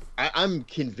sounds. I'm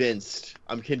convinced.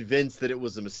 I'm convinced that it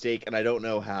was a mistake, and I don't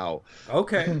know how.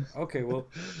 Okay. Well,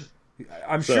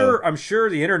 I'm sure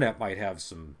the internet might have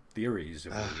some theories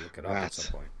if we look it up at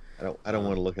some point. I don't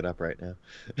want to look it up right now.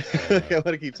 I want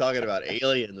to keep talking about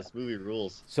Alien. This movie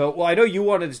rules. So, I know you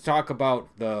wanted to talk about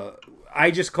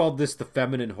I just called this the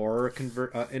feminine horror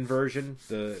inversion.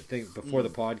 The thing before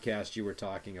the podcast, you were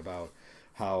talking about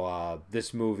how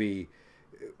this movie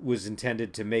was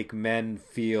intended to make men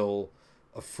feel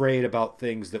afraid about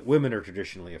things that women are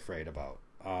traditionally afraid about.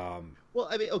 Well,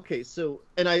 I mean, okay, so,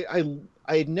 and I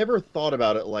had never thought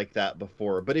about it like that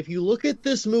before, but if you look at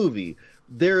this movie,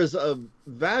 there's a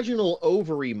vaginal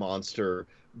ovary monster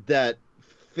that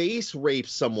face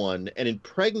rapes someone and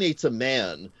impregnates a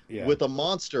man with a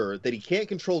monster that he can't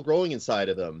control growing inside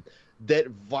of him that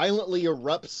violently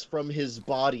erupts from his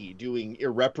body, doing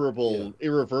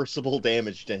irreversible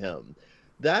damage to him.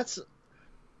 That's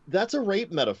a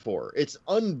rape metaphor. It's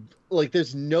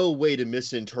there's no way to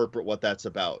misinterpret what that's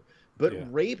about. But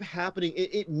rape happening,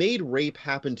 it made rape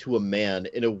happen to a man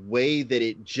in a way that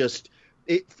it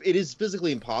it is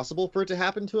physically impossible for it to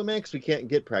happen to a man because we can't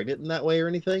get pregnant in that way or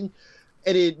anything.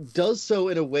 And it does so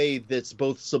in a way that's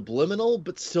both subliminal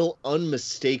but still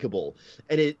unmistakable.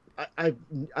 And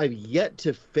I've yet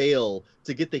to fail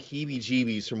to get the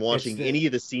heebie-jeebies from watching any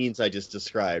of the scenes I just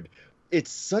described.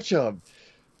 It's such a,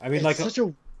 such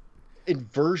a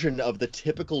inversion of the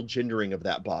typical gendering of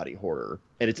that body horror,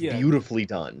 and it's beautifully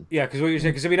done. Yeah, because what you're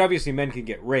saying, because I mean, obviously men can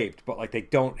get raped, but like they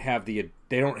don't have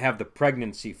the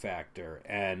pregnancy factor,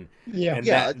 and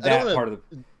that part of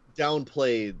the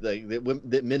downplay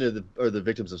that men are the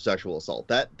victims of sexual assault.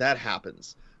 That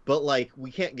happens, but like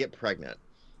we can't get pregnant.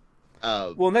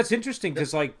 Well, and that's interesting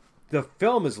because like the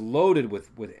film is loaded with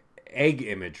egg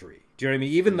imagery. Do you know what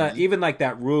I mean? Even like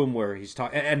that room where he's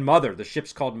talking, and Mother, the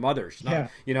ship's called Mother. She's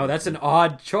not, that's an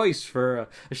odd choice for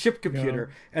a ship computer.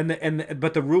 Yeah.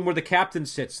 But the room where the captain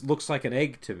sits looks like an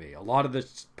egg to me. A lot of the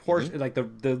portion, like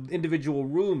the individual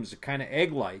rooms, are kind of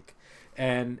egg-like.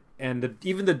 And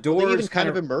even the doors they even kind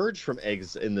of emerge from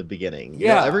eggs in the beginning.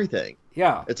 Everything.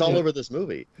 Yeah, it's all over this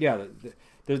movie. Yeah,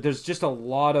 there's just a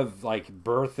lot of like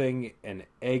birthing and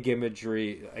egg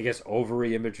imagery. I guess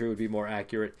ovary imagery would be more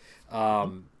accurate.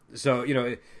 So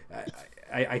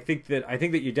I think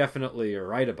that you definitely are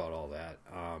right about all that.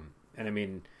 And I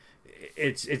mean,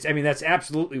 it's I mean that's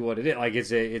absolutely what it is. Like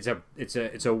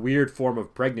it's a weird form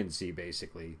of pregnancy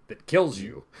basically that kills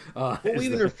you. We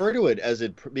even refer to it as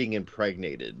it being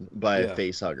impregnated by a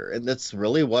facehugger, and that's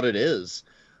really what it is.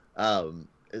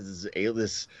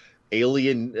 This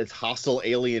alien, this hostile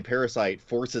alien parasite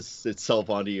forces itself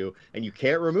onto you, and you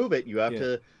can't remove it. You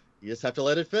just have to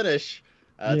let it finish.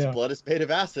 Its blood is made of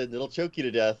acid, and it'll choke you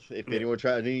to death if any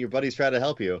of your buddies try to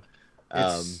help you.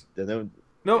 And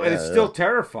it's still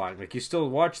terrifying. Like you still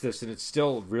watch this, and it's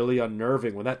still really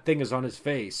unnerving when that thing is on his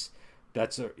face.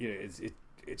 That's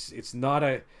it's not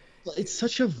a. It's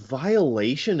such a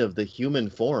violation of the human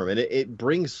form, and it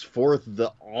brings forth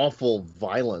the awful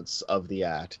violence of the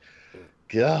act.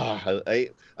 God, I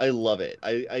love it.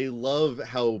 I love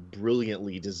how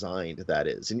brilliantly designed that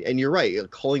is. And you're right,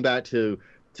 calling back to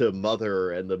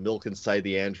Mother and the milk inside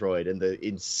the android and the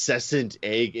incessant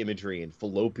egg imagery and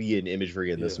fallopian imagery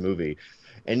in this movie.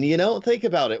 And think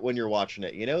about it when you're watching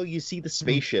it. You see the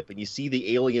spaceship and you see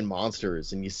the alien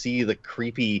monsters and you see the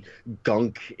creepy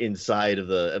gunk inside of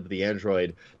the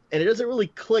android. And it doesn't really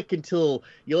click until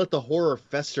you let the horror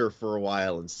fester for a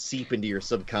while and seep into your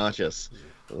subconscious.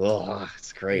 Oh,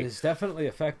 it's great. It's definitely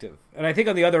effective. And I think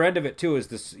on the other end of it too is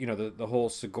this, the whole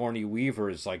Sigourney Weaver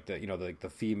is like the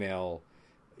female,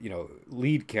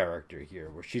 lead character here,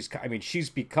 where she's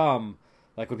become,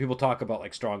 like when people talk about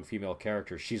like strong female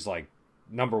characters, she's like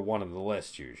number one on the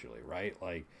list usually, right?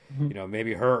 Like,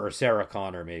 maybe her or Sarah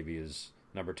Connor maybe is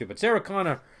number two. But Sarah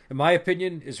Connor, in my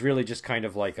opinion, is really just kind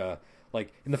of like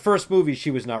in the first movie,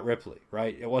 she was not Ripley,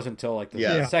 right? It wasn't until like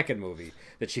the second movie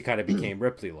that she kind of became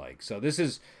Ripley-like. So this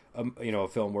is, a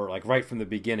film where like right from the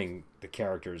beginning, the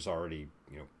character is already,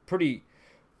 pretty,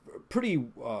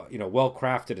 well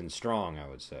crafted and strong, I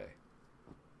would say.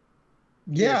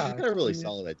 Yeah, she's got a really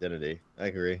solid identity. I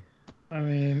agree. I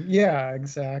mean, yeah,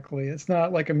 exactly. It's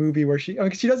not like a movie where she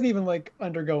doesn't even like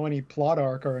undergo any plot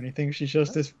arc or anything. She's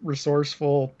just this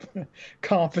resourceful,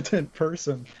 competent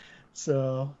person.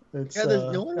 So it's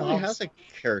no one really has a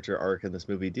character arc in this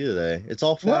movie, do they? It's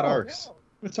all flat arcs.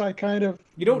 Which I kind of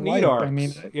you don't need arcs. I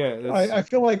mean, I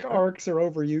feel like arcs are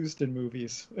overused in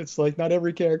movies. It's like not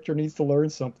every character needs to learn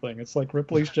something. It's like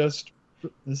Ripley's just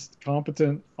this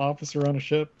competent officer on a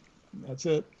ship. That's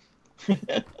it.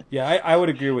 Yeah, I would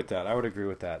agree with that.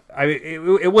 I mean,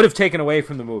 it would have taken away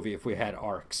from the movie if we had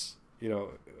arcs.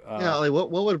 Like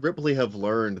what would Ripley have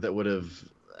learned that would have?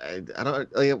 I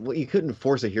don't. Like, you couldn't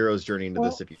force a hero's journey into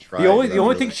this if you tried. The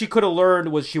only thing she could have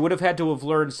learned was she would have had to have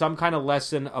learned some kind of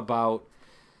lesson about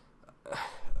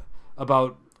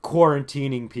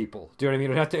quarantining people. Do you know what I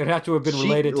mean? It would have to have been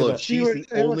related to that. She's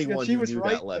the only one who knew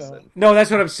that lesson. No, that's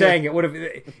what I'm saying. It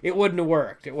wouldn't have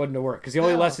worked. It wouldn't have worked because the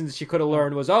only lessons she could have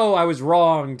learned was, I was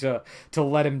wrong to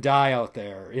let him die out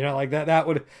there. Like that. That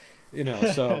would,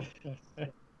 so.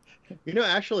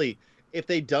 Actually, if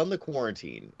they'd done the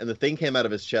quarantine and the thing came out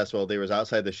of his chest while they was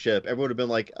outside the ship, everyone would have been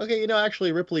like, okay,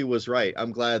 actually Ripley was right.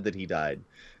 I'm glad that he died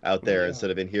out there instead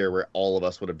of in here where all of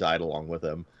us would have died along with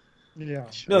him. Yeah.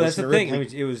 No, that's the thing. I mean,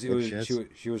 she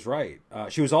was right.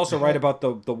 She was also right about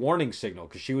the warning signal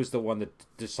because she was the one that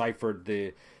deciphered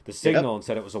the signal and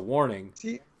said it was a warning.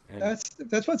 See, that's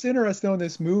what's interesting in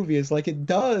this movie is like it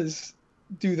does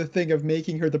do the thing of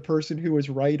making her the person who was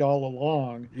right all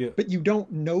along, Yeah. but you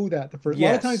don't know that the first. A lot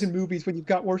of Yes. times in movies, when you've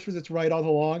got Wordsworth that's right all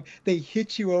along, they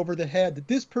hit you over the head that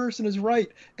this person is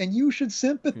right, and you should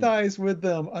sympathize with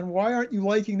them. And why aren't you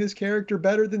liking this character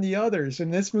better than the others?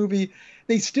 In this movie,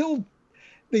 they still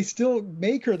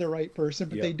make her the right person,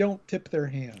 but Yeah. they don't tip their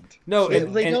hand. No, So-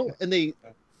 And they don't, and they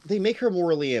make her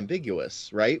morally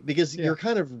ambiguous, right? Because Yeah. you're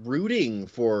kind of rooting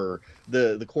for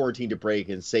the quarantine to break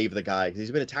and save the guy because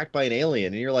he's been attacked by an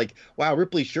alien, and you're like, wow,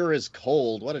 Ripley sure is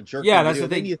cold. What a jerk! Yeah, thing to that's do. the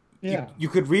And then thing. you- Yeah. You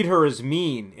could read her as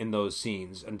mean in those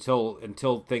scenes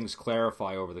until things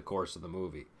clarify over the course of the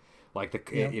movie.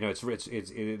 Like Yeah. you know,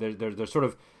 they're sort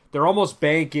of, they're almost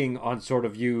banking on sort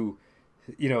of you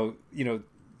know,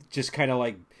 just kind of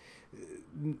like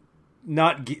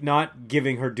not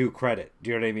giving her due credit.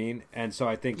 Do you know what I mean? And so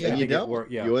I think Yeah. I you think don't. it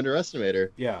worked. Yeah, You underestimate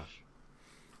her. yeah.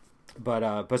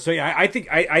 But so yeah, I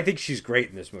think she's great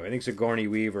in this movie. I think Sigourney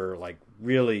Weaver like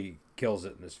really kills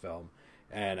it in this film,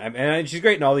 and she's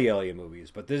great in all the Alien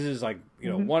movies. But this is like, you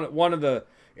know, one of the,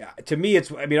 yeah, to me it's,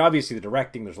 I mean, obviously the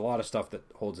directing, there's a lot of stuff that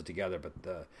holds it together, but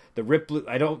the Ripley,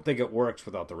 I don't think it works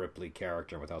without the Ripley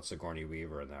character, without Sigourney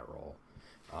Weaver in that role.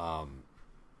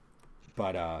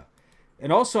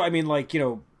 And also, I mean, like, you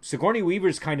know, Sigourney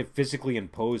Weaver's kind of physically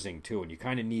imposing too, and you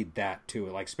kind of need that too,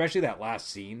 like especially that last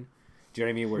scene. Do you know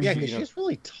what I mean? Where Yeah, she, because you know, she's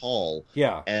really tall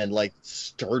yeah. and like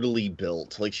sturdily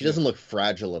built. Like she doesn't look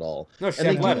fragile at all. No, she's And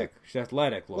they do- athletic. She's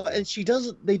athletic. Well, Looking. and she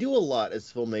does. They do a lot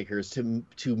as filmmakers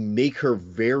to make her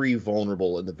very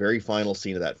vulnerable in the very final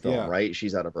scene of that film. Yeah. Right?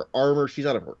 She's out of her armor. She's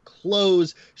out of her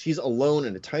clothes. She's alone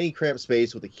in a tiny, cramped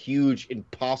space with a huge,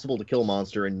 impossible to kill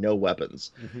monster and no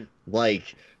weapons. Mhm.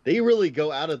 Like they really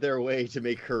go out of their way to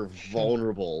make her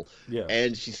vulnerable, Yeah.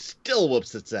 and she still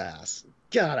whoops its ass.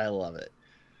 God, I love it.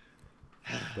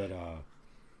 But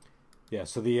yeah.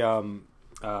 So the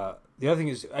other thing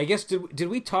is, I guess did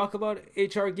we talk about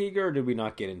H.R. Giger, or did we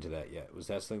not get into that yet? Was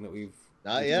that something that we've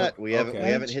Not yet. We haven't. Okay.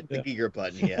 We haven't hit the Giger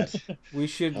button yet. we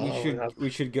should Oh,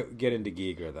 we should get into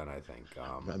Giger then, I think.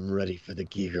 I'm ready for the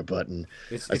Giger button.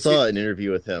 I It's saw an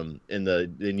interview with him in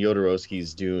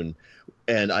Jodorowsky's Dune,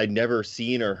 and I'd never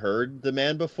seen or heard the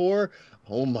man before.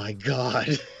 Oh my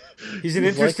god, he's an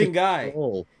like interesting a guy.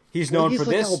 troll. He's Well, known he's for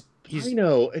like this. I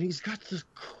know, and he's got this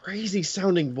crazy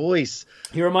sounding voice.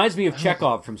 He reminds me of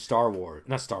Chekhov from Star Wars.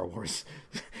 Not Star Wars.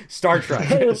 Star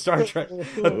Trek. Star Trek.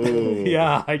 Ooh.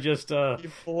 Yeah, I just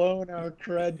You've blown our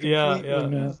cred completely, Yeah.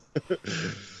 man. What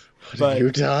But- have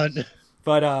you done?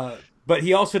 But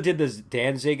he also did this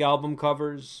Danzig album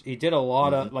covers. He did a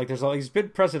lot Mm-hmm. of like he's been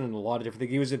present in a lot of different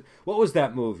things. He was in, what was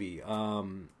that movie?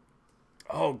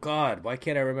 Oh God, why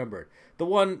can't I remember it? The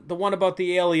one about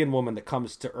the alien woman that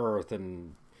comes to Earth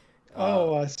and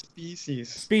Species.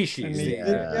 Species. And he Yeah.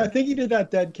 did- I think he did that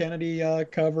Dead Kennedy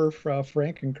cover for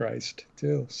Frankenchrist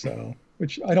too. So,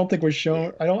 which I don't think was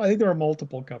shown. I think there were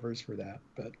multiple covers for that,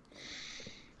 but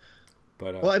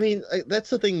But Well, I mean,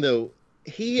 that's the thing, though.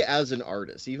 He, as an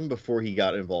artist, even before he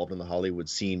got involved in the Hollywood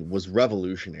scene, was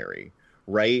revolutionary,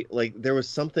 right? Like, there was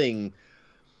something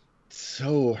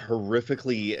so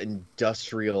horrifically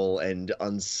industrial and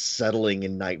unsettling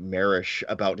and nightmarish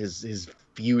about his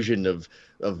fusion of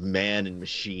man and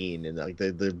machine, and like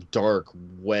the dark,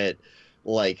 wet,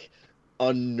 like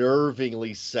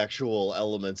unnervingly sexual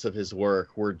elements of his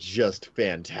work were just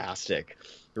fantastic,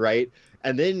 right?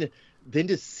 And then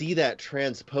to see that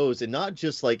transposed, and not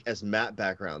just like as matte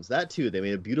backgrounds, that too, they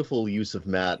made a beautiful use of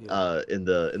matte in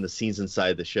the scenes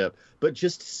inside the ship, but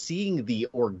just seeing the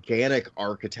organic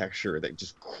architecture that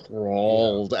just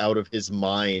crawled out of his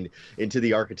mind into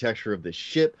the architecture of the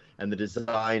ship and the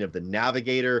design of the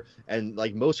navigator, and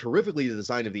like most horrifically the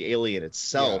design of the alien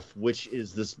itself, which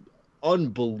is this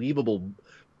unbelievable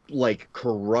like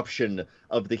corruption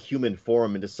of the human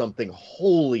form into something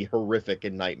wholly horrific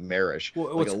and nightmarish, Well,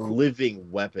 like what's a cool- living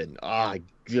weapon. God.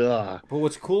 But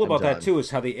what's cool I'm about that done. too is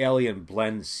how the alien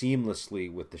blends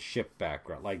seamlessly with the ship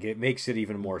background. Like it makes it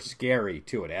even more scary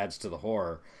too. It adds to the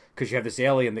horror because you have this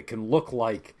alien that can look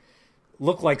like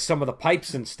some of the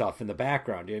pipes and stuff in the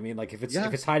background. You know what I mean? Like if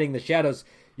it's hiding the shadows,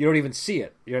 you don't even see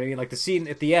it. You know what I mean? Like the scene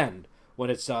at the end when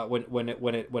it's when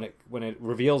it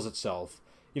reveals itself,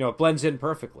 you know, it blends in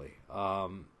perfectly.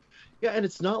 Yeah, and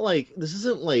it's not like this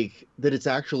isn't like that it's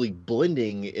actually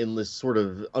blending in this sort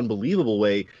of unbelievable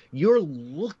way. You're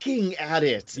looking at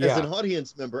it as Yeah. an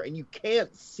audience member and you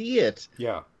can't see it.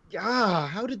 Yeah. Yeah,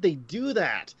 how did they do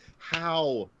that?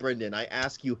 How, Brendan? I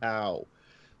ask you how.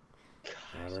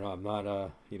 I don't know.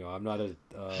 I'm not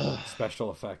a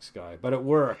special effects guy, but it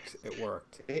worked. It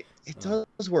worked. It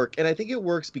does work, and I think it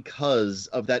works because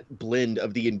of that blend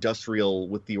of the industrial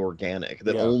with the organic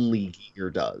that Yeah. only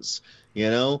Giger does. You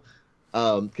know,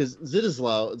 Because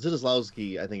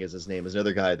Zdislawski, I think is his name, is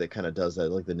another guy that kind of does that,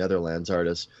 like the Netherlands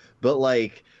artist. But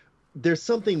like, there's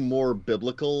something more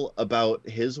biblical about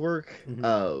his work,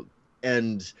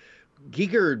 and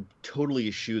Giger totally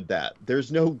eschewed that.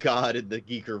 There's no God in the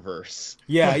Gigerverse.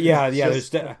 Yeah.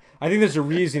 Just... I think there's a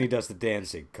reason he does the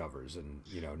Danzig covers, and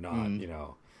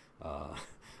not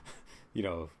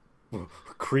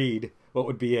Creed. What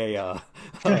would be a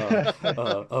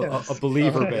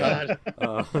believer band?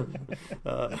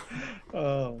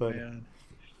 Man.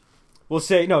 We'll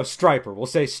say no Striper. We'll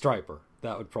say Striper.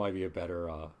 That would probably be a better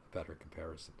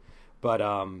comparison. But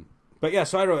yeah.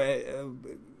 So I don't know.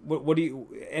 What do you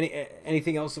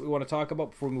anything else that we want to talk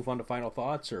about before we move on to final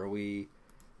thoughts, or have we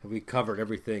covered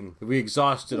everything? Have we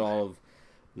exhausted all of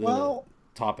the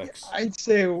topics? I'd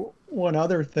say one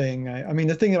other thing. I mean,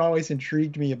 the thing that always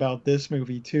intrigued me about this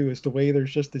movie too is the way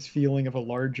there's just this feeling of a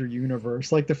larger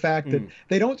universe, like the fact that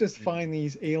they don't just find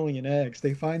these alien eggs;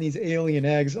 they find these alien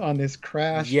eggs on this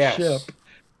crashed ship.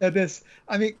 And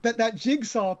that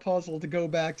jigsaw puzzle, to go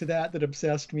back to that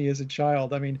obsessed me as a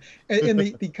child. I mean, and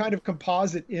the kind of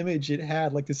composite image it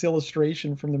had, like this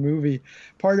illustration from the movie,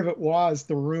 part of it was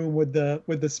the room with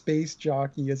the space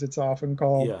jockey, as it's often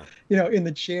called, in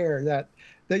the chair that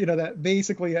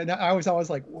basically, and I was always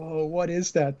like, whoa, what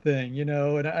is that thing?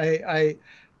 And I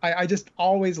just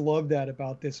always loved that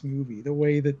about this movie, the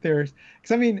way that because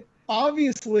I mean,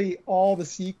 obviously all the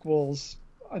sequels,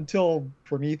 until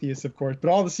Prometheus, of course, but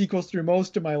all the sequels through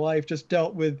most of my life just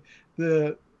dealt with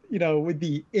the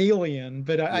alien.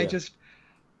 But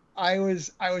I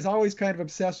was always kind of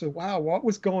obsessed with, wow, what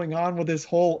was going on with this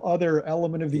whole other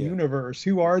element of the universe?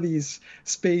 Who are these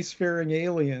spacefaring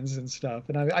aliens and stuff?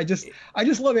 And I just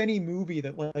love any movie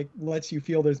that like lets you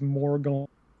feel there's more going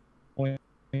on.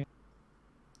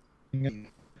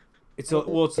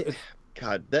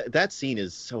 God, that scene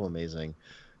is so amazing.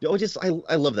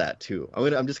 I love that too.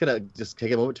 I'm just gonna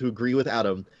take a moment to agree with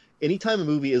Adam. Anytime a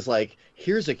movie is like,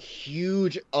 here's a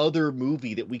huge other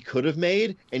movie that we could have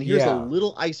made, and here's a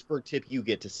little iceberg tip you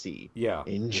get to see. Yeah.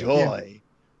 Enjoy.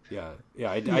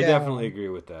 I definitely agree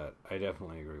with that. I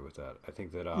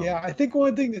think that. I think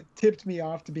one thing that tipped me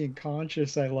off to being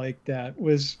conscious I liked that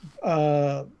was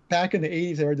back in the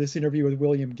 80s, I heard this interview with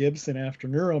William Gibson after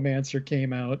Neuromancer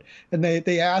came out, and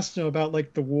they asked him about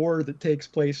like the war that takes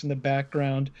place in the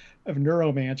background of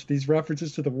Neuromancer, these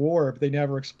references to the war, but they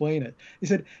never explain it. He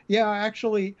said, yeah,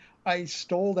 actually, I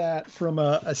stole that from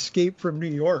Escape from New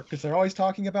York, because they're always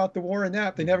talking about the war and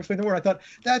that. They never explain the war. I thought,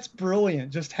 that's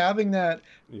brilliant. Just having that,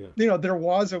 there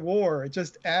was a war. It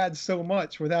just adds so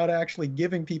much without actually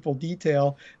giving people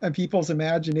detail, and people's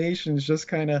imaginations just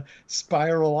kind of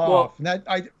spiral off. And that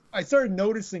I started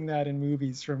noticing that in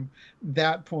movies from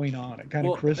that point on. It kind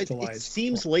of crystallized. It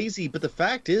seems lazy, but the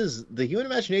fact is, the human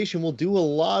imagination will do a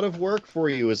lot of work for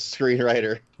you as a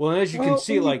screenwriter. Well, and as you can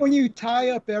see, when you tie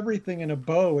up everything in a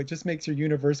bow, it just makes your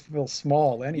universe feel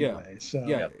small anyway.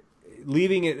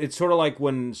 Leaving it's sort of like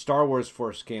when Star Wars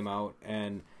first came out,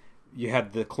 and you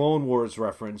had the Clone Wars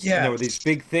reference, and there were these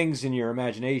big things in your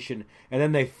imagination, and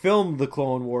then they filmed the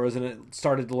Clone Wars, and it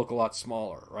started to look a lot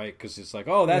smaller, right? Because it's like,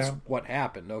 oh, that's what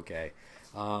happened. Okay.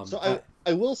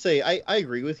 I will say, I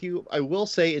agree with you. I will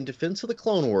say, in defense of the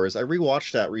Clone Wars, I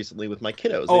rewatched that recently with my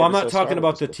kiddos. Oh, I'm not talking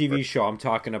about the TV show. I'm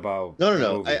talking about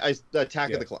No.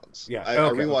 Attack of the Clones. Yeah, I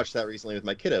rewatched that recently with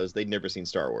my kiddos. They'd never seen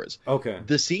Star Wars. Okay.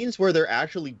 The scenes where they're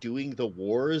actually doing the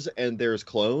wars and there's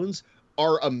clones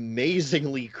are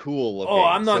amazingly cool looking. Oh,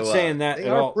 I'm not saying that they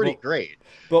at are all. Pretty great.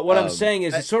 But what I'm saying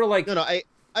is, it's sort of like I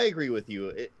agree with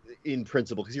you in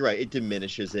principle, because you're right. It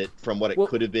diminishes it from what it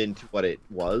could have been to what it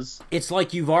was. It's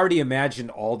like you've already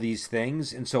imagined all these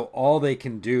things, and so all they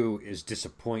can do is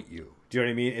disappoint you. Do you know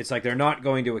what I mean? It's like they're not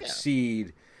going to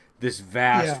exceed this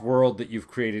vast world that you've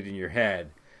created in your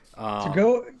head. To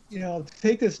go, to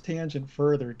take this tangent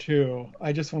further too,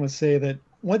 I just want to say that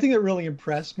one thing that really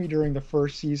impressed me during the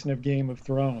first season of Game of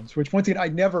Thrones, which once again I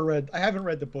haven't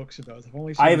read the books of those. I've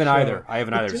only seen I haven't either.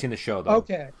 I've seen the show though.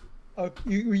 Okay.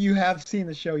 You have seen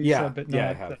the show, you said, but not.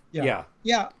 I have.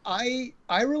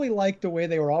 I really liked the way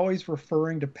they were always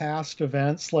referring to past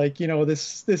events, like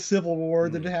this Civil War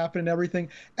that happened and everything,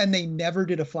 and they never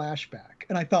did a flashback.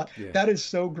 And I thought that is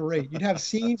so great. You'd have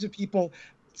scenes of people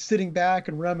sitting back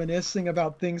and reminiscing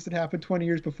about things that happened 20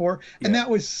 years before, and that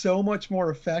was so much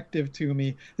more effective to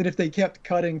me than if they kept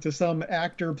cutting to some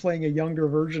actor playing a younger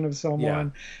version of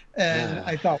someone. And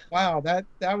I thought, wow, that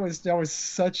was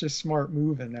such a smart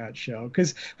move in that show,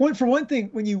 because for one thing,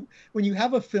 when you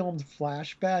have a filmed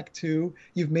flashback too,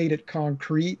 you've made it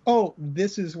concrete. Oh,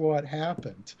 this is what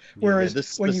happened. Whereas the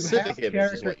when you have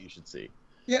image is what you should see.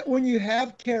 Yeah, when you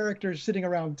have characters sitting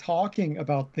around talking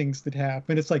about things that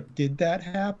happened, it's like, did that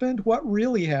happen? What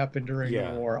really happened during the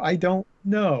Yeah. war? I don't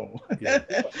know. Yeah.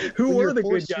 Who When were you're the good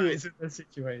forced to- guys in this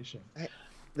situation?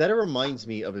 That reminds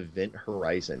me of Event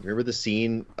Horizon. Remember the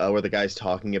scene where the guy's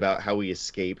talking about how he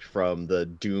escaped from the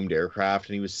doomed aircraft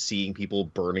and he was seeing people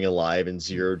burning alive in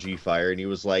zero-G fire, and he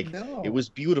was like, No. "It was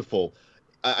beautiful.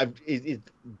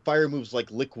 Fire moves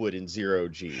like liquid in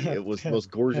zero-G. It was the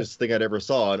most gorgeous thing I'd ever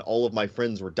saw, and all of my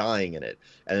friends were dying in it.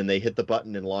 And then they hit the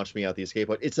button and launched me out the escape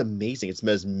pod. It's amazing. It's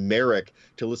mesmeric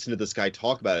to listen to this guy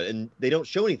talk about it, and they don't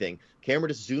show anything. Camera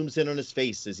just zooms in on his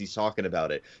face as he's talking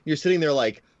about it. You're sitting there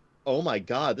like, oh my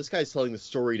god, this guy's telling the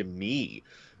story to me.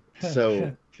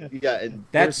 So yeah, and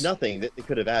there's nothing that they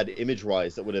could have added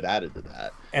image-wise that would have added to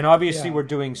that. And obviously we're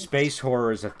doing space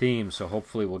horror as a theme, so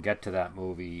hopefully we'll get to that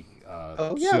movie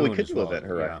soon we could as do well. Event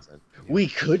Horizon. Yeah. We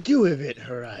could do Event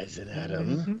Horizon,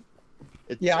 Adam.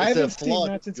 I haven't seen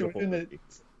that since it was in the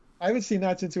I haven't seen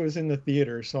that since it was in the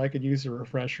theater, so I could use a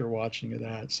refresher watching of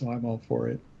that, so I'm all for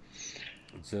it.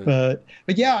 But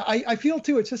yeah, I feel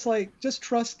too, it's just like, just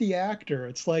trust the actor.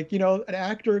 It's like, an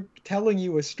actor telling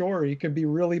you a story can be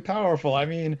really powerful. I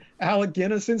mean, Alec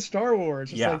Guinness in Star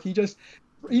Wars, it's like he just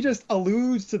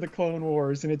alludes to the Clone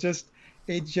Wars, and it just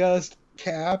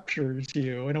captures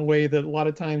you in a way that a lot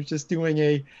of times just doing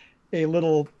a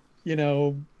little,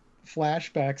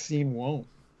 flashback scene won't.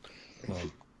 Well,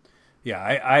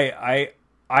 yeah,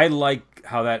 I like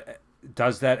how that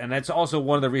does that, and that's also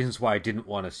one of the reasons why I didn't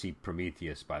want to see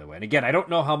Prometheus, by the way. And again, I don't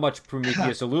know how much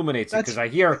Prometheus illuminates it, because I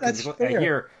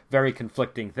hear very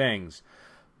conflicting things,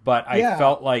 but I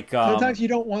felt like sometimes you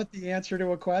don't want the answer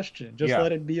to a question, just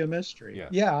let it be a mystery.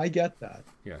 Yeah, I get that.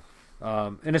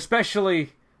 And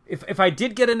especially if I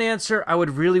did get an answer, I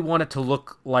would really want it to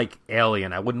look like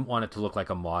Alien. I wouldn't want it to look like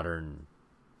a modern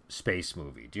space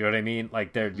movie. Do you know what I mean?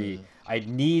 Like I'd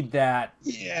need that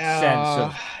sense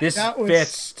of this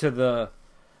fits to the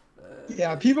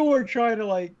people were trying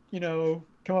to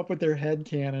come up with their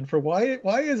headcanon for why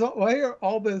are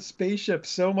all the spaceships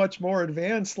so much more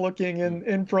advanced looking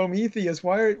in Prometheus?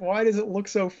 Why does it look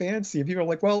so fancy? And people are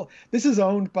like, well, this is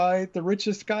owned by the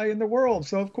richest guy in the world,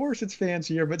 so of course it's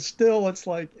fancier, but still it's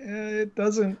like it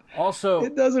doesn't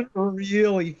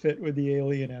really fit with the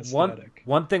Alien aesthetic.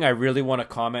 One thing I really want to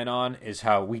comment on is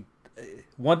how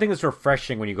one thing that's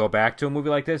refreshing when you go back to a movie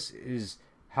like this is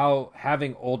how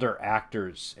having older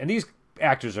actors, and these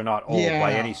actors are not old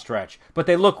by any stretch, but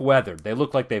they look weathered. They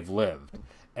look like they've lived,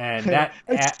 and that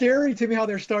it's scary to me how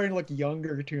they're starting to look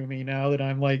younger to me now that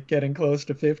I'm like getting close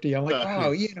to 50. I'm like,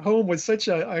 wow, Ian Holm was such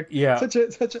a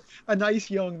nice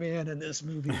young man in this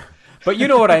movie. But you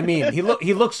know what I mean. He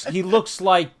looks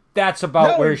like that's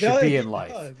about where he should be in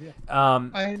life.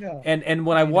 I know. And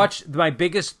when I watch, my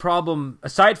biggest problem,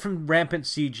 aside from rampant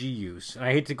CG use, and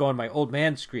I hate to go on my old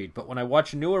man screed, but when I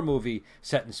watch a newer movie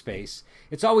set in space,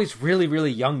 it's always really,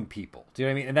 really young people. Do you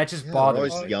know what I mean? And that just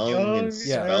bothers me. Young and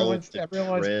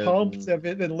everyone's pumped. They've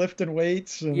been lifting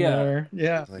weights. And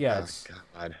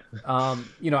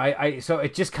so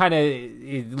it just kind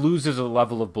of loses a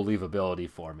level of believability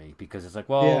for me, because it's like,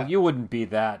 well, you wouldn't be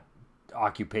that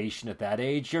occupation at that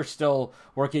age. You're still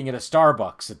working at a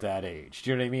Starbucks at that age.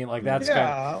 Do you know what I mean? Like that's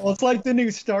well, it's like the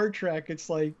new Star Trek. It's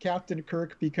like Captain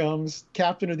Kirk becomes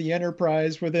captain of the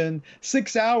Enterprise within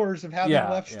 6 hours of having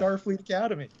left Starfleet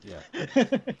Academy.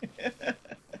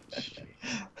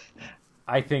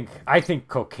 I think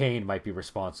cocaine might be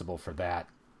responsible for that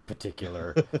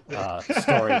particular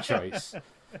story choice.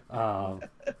 Or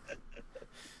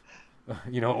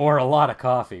a lot of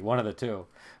coffee, one of the two.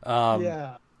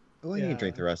 I didn't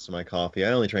drink the rest of my coffee. I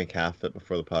only drank half of it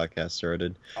before the podcast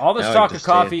started. All this talk of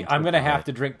coffee, I'm going to have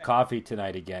to drink coffee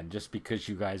tonight again, just because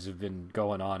you guys have been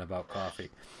going on about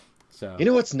coffee. So you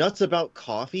know what's nuts about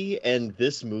coffee and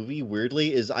this movie,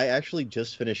 weirdly, is I actually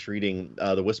just finished reading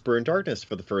The Whisper in Darkness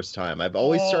for the first time. I've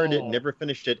always started it, never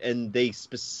finished it, and they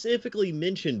specifically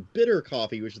mentioned bitter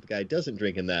coffee, which the guy doesn't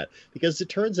drink in that, because it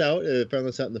turns out, I found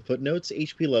this out in the footnotes,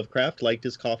 H.P. Lovecraft liked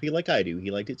his coffee like I do. He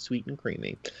liked it sweet and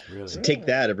creamy. Really? So take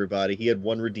that, everybody. He had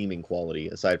one redeeming quality,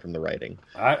 aside from the writing.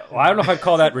 I don't know if I'd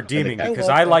call that redeeming, because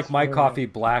I like my coffee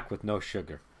black with no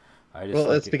sugar.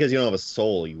 That's because you don't have a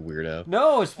soul, you weirdo.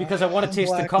 No, it's because I want to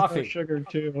taste the coffee. Sugar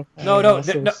too. No.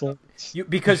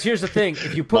 Because here's the thing: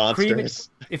 if you put cream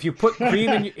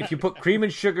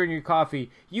and sugar in your coffee,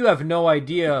 you have no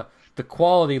idea the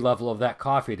quality level of that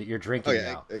coffee that you're drinking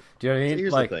now. Do you know what I mean?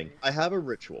 Here's the thing: I have a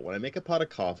ritual. When I make a pot of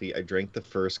coffee, I drink the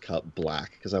first cup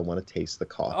black because I want to taste the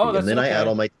coffee, and then I add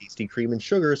all my tasty cream and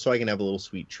sugar so I can have a little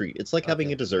sweet treat. It's like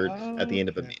having a dessert at the end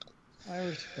of a meal. I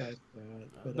respect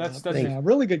that. But, That's yeah,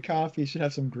 really good coffee should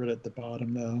have some grit at the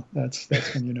bottom, though. That's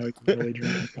when you know you're really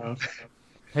drinking coffee.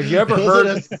 Have you ever Those heard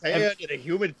are a sand and a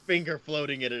human finger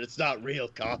floating in it? It's not real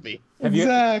coffee.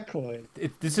 Exactly.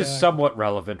 This is somewhat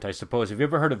relevant, I suppose. Have you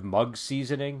ever heard of mug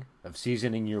seasoning? Of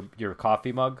seasoning your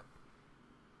coffee mug?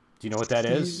 Do you know what that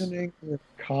is? Seasoning your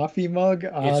coffee mug?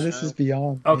 This is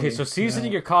beyond Okay, me. so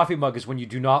seasoning your coffee mug is when you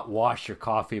do not wash your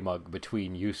coffee mug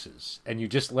between uses, and you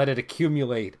just let it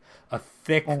accumulate a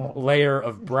thick layer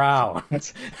of brown.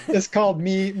 It's called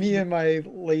me in my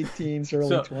late teens,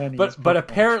 early 20s. But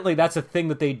apparently that's a thing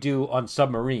that they do on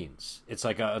submarines. It's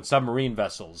like on submarine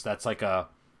vessels. That's like I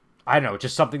don't know,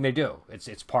 just something they do.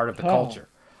 It's part of the culture.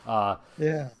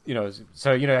 Yeah. You know,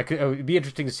 so it would be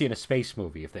interesting to see in a space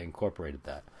movie if they incorporated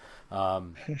that.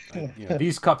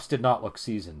 These cups did not look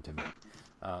seasoned to me.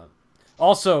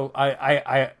 Also,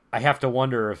 I have to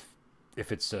wonder if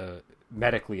it's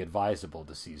medically advisable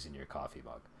to season your coffee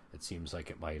mug. It seems like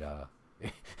it might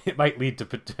lead to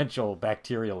potential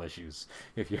bacterial issues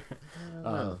if you're.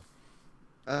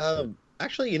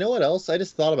 Actually, you know what else? I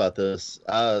just thought about this.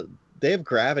 They have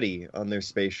gravity on their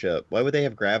spaceship. Why would they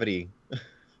have gravity?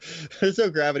 There's no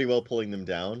gravity while pulling them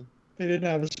down. They didn't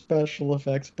have a special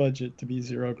effects budget to be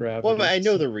zero gravity. Well, I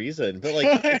know the reason, but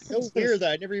it's so weird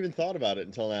that I never even thought about it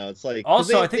until now. It's like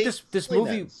also, I think this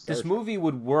movie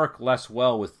would work less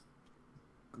well with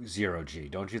zero G,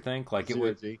 don't you think? Like it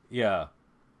would, yeah.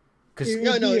 Because it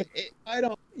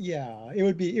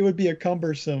would be a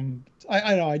cumbersome.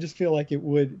 I know. I just feel like it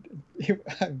would. They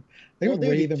would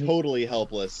weigh them totally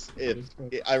helpless.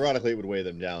 Ironically, it would weigh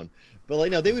them down.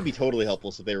 But they would be totally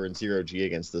helpless if they were in zero G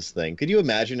against this thing. Could you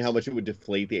imagine how much it would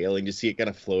deflate the alien to see it kind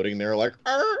of floating there, like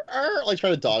like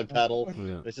trying to dog paddle?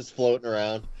 Yeah. It's just floating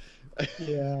around.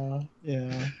 Yeah.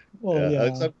 Well,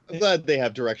 yeah. I'm glad they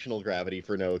have directional gravity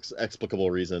for no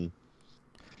explicable reason.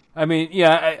 I mean,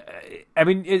 yeah. I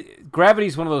mean, gravity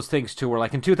is one of those things too, where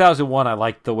like in 2001, I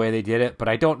liked the way they did it, but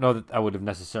I don't know that I would have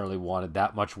necessarily wanted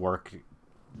that much work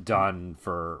done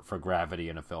for gravity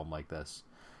in a film like this.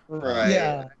 Right.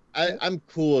 Yeah. I'm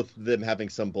cool with them having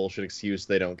some bullshit excuse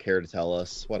they don't care to tell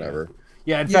us. Whatever.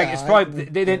 Yeah, in fact, it's probably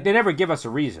they never give us a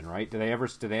reason, right? Do they ever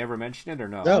mention it or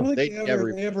no? No, they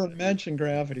never mention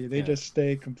gravity. They just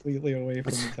stay completely away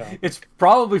from the topic. It's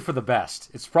probably for the best.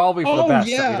 It's probably for the best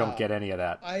that we don't get any of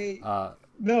that.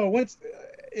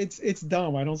 It's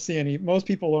dumb. I don't see any. Most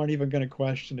people aren't even going to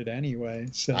question it anyway.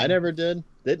 So I never did.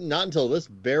 Not until this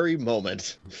very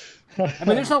moment. I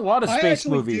mean, there's a lot of space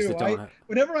movies that don't.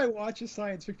 Whenever I watch a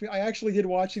science fiction, I actually did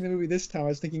watching the movie this time. I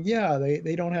was thinking,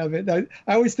 they don't have it. I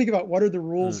always think about what are the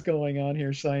rules going on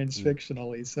here science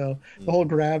fictionally. So the whole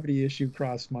gravity issue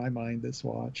crossed my mind this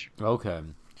watch. Okay.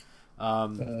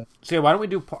 So yeah, why don't we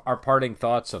do our parting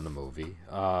thoughts on the movie?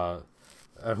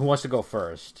 Who wants to go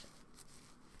first?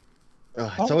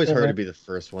 It's always hard to be the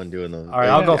first one doing them. All right,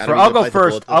 I'll go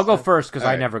first. I'll go first because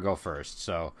I never go first.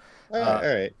 So, all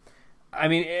right. I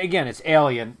mean, again, it's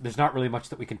Alien. There's not really much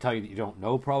that we can tell you that you don't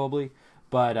know, probably.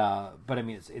 But I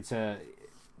mean,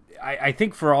 I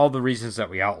think for all the reasons that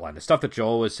we outlined, the stuff that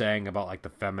Joel was saying about like the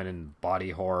feminine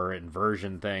body horror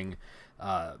inversion thing,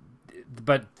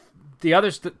 but the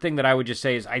other thing that I would just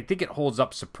say is I think it holds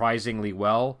up surprisingly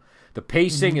well. The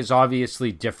pacing is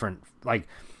obviously different. Like,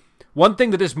 one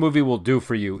thing that this movie will do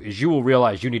for you is you will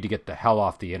realize you need to get the hell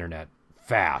off the internet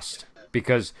fast,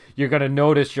 because you're going to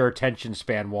notice your attention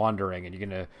span wandering and you're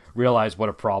going to realize what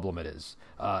a problem it is.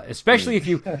 Especially if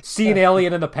you've seen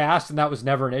Alien in the past and that was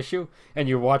never an issue, and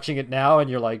you're watching it now and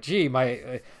you're like, gee,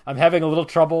 I'm having a little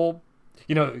trouble,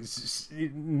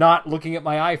 not looking at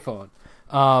my iPhone.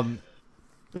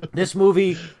 This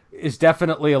movie is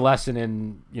definitely a lesson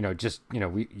in,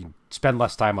 we spend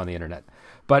less time on the internet,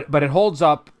 but it holds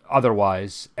up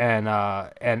otherwise. And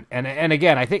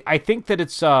again, I think that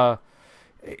it's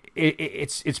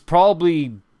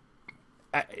probably,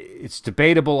 it's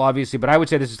debatable, obviously, but I would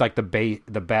say this is like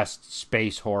the best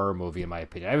space horror movie in my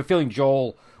opinion. I have a feeling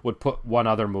Joel would put one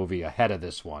other movie ahead of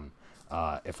this one,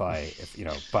 but I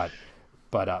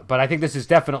think this is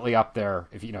definitely up there.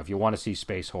 If you want to see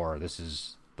space horror, this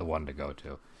is the one to go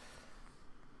to.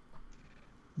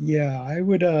 Yeah, I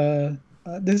would.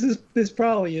 This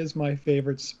probably is my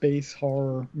favorite space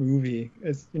horror movie.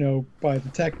 It's by the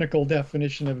technical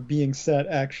definition of being set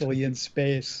actually in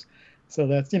space. So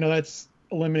that's that's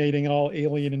eliminating all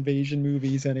alien invasion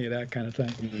movies, any of that kind of thing.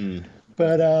 Mm-hmm.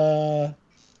 But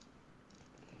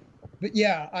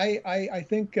yeah, I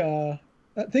think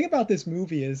thing about this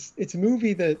movie is it's a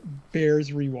movie that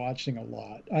bears rewatching a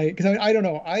lot. I don't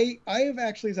know. I have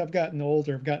actually, as I've gotten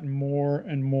older, I've gotten more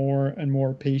and more and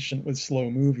more patient with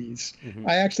slow movies. Mm-hmm.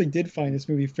 I actually did find this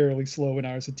movie fairly slow when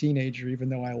I was a teenager, even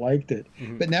though I liked it.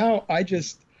 Mm-hmm. But now I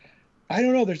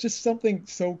don't know. There's just something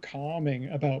so calming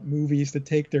about movies that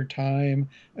take their time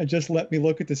and just let me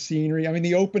look at the scenery. I mean,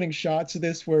 the opening shots of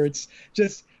this, where it's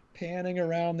just panning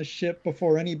around the ship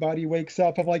before anybody wakes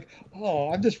up. I'm like,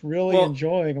 oh, I'm just really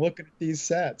enjoying looking at these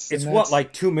sets. It's what,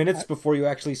 like 2 minutes before you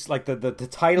actually, like the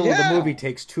title of the movie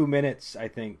takes 2 minutes, I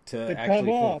think, to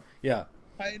actually come up. Yeah,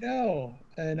 I know,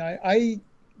 and I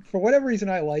for whatever reason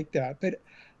I like that. But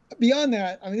beyond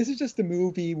that, I mean, this is just a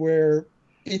movie where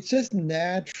it's just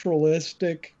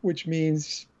naturalistic, which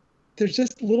means there's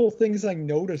just little things I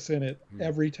notice in it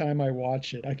every time I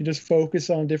watch it. I can just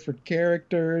focus on different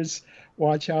characters,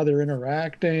 watch how they're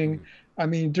interacting. I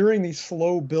mean, during the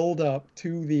slow build up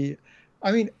to the,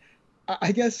 I mean,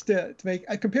 I guess to make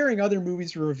comparing other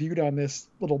movies reviewed on this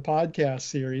little podcast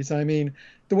series, I mean,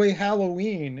 the way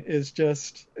Halloween is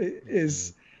just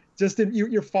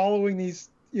you're following these,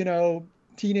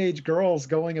 teenage girls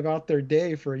going about their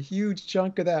day for a huge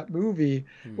chunk of that movie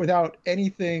without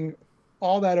anything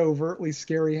all that overtly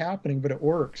scary happening, but it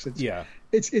works.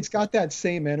 It's got that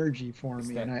same energy for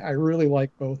me, and I really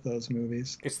like both those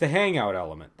movies. It's the hangout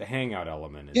element. The hangout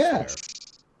element is there.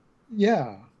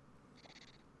 Yeah.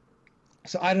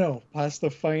 So I don't know. Pass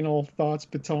the final thoughts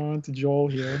baton to Joel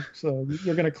here. So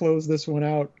you're going to close this one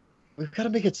out. We've got to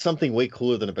make it something way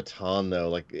cooler than a baton, though.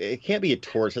 Like, it can't be a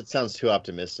torch. That sounds too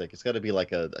optimistic. It's got to be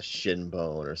like a shin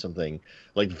bone or something,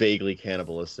 like vaguely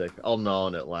cannibalistic. I'll gnaw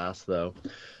on it last, though.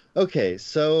 Okay,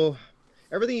 so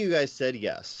everything you guys said,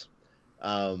 yes.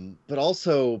 But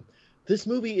also, this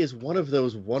movie is one of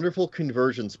those wonderful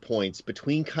convergence points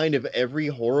between kind of every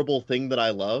horrible thing that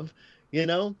I love,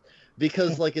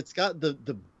 Because, like, it's got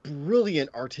the brilliant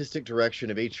artistic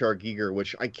direction of H.R. Giger,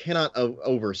 which I cannot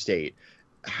overstate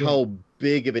how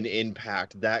big of an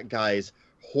impact that guy's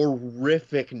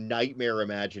horrific nightmare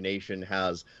imagination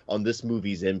has on this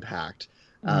movie's impact.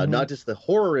 Not just the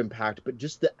horror impact, but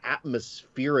just the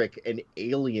atmospheric and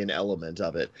alien element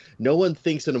of it. No one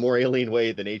thinks in a more alien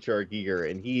way than H.R.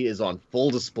 Giger, and he is on full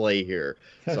display here.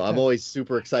 So I'm always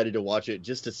super excited to watch it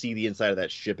just to see the inside of that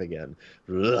ship again.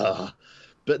 Ugh.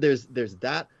 But there's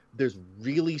that. There's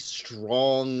really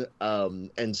strong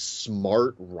and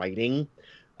smart writing.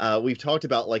 We've talked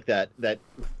about like that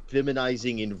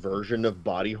feminizing inversion of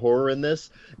body horror in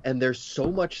this, and there's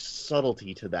so much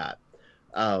subtlety to that.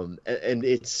 And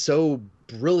it's so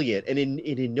brilliant, and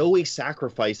it in no way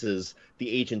sacrifices the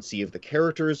agency of the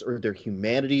characters or their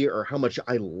humanity or how much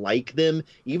I like them,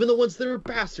 even the ones that are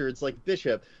bastards like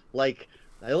Bishop. Like,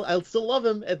 I'll still love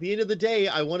him. At the end of the day,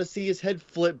 I want to see his head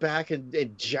flip back and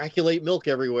ejaculate milk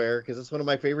everywhere, because it's one of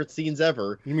my favorite scenes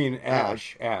ever. You mean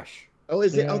Ash? Oh,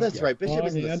 is it? Oh, that's right. Bishop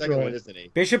is in the second one, isn't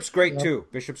he? Bishop's great too.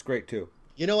 Bishop's great too.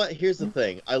 You know what? Here's the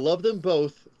thing. I love them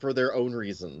both for their own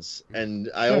reasons, and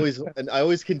I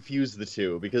always confuse the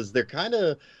two, because they're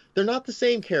not the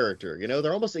same character.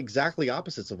 They're almost exactly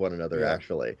opposites of one another,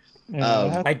 actually.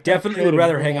 I definitely would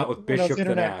rather hang out with Bishop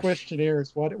than Ash.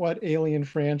 Questionnaires. What alien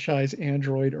franchise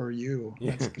android are you?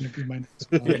 That's going to be my next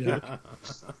project.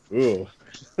 Ooh.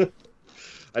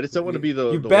 I just don't want to be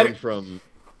the one from.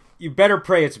 You better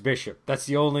pray it's Bishop. That's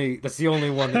the only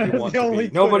one that you want to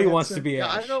be. Nobody wants to be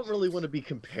Ash. I don't really want to be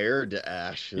compared to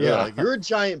Ash. Yeah, you're a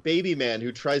giant baby man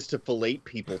who tries to fillet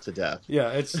people to death. Yeah,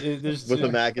 there's with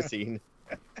a magazine,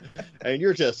 and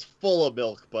you're just full of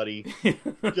milk, buddy.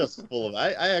 Just full of.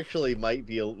 I actually might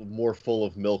be more full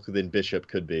of milk than Bishop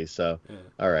could be. So,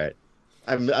 all right,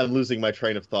 I'm losing my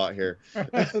train of thought here.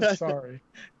 Sorry,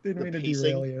 didn't mean to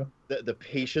derail you. The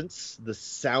patience, the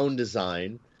sound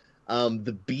design.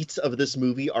 The beats of this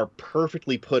movie are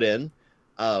perfectly put in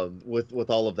with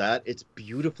all of that. It's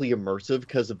beautifully immersive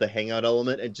because of the hangout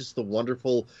element and just the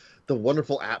wonderful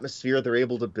atmosphere they're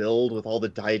able to build with all the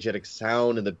diegetic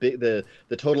sound and the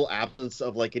total absence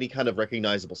of like any kind of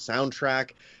recognizable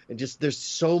soundtrack. And just there's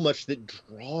so much that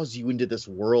draws you into this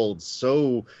world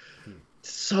so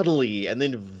subtly and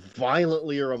then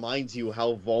violently reminds you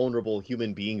how vulnerable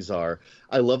human beings are.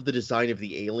 I love the design of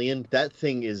the alien. That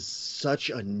thing is such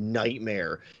a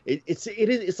nightmare.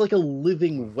 It's like a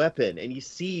living weapon, and you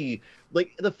see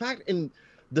like the fact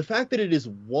that it is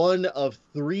one of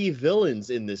 3 villains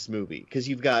in this movie, because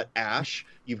you've got Ash,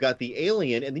 you've got the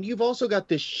alien, and then you've also got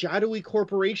this shadowy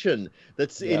corporation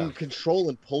that's in control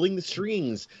and pulling the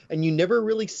strings, and you never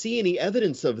really see any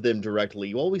evidence of them directly.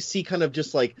 You always see kind of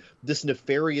just like this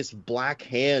nefarious black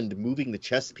hand moving the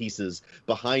chess pieces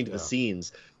behind the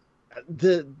scenes.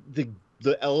 The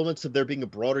the elements of there being a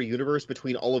broader universe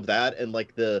between all of that and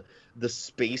like the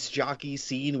space jockey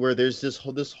scene where there's this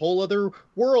whole other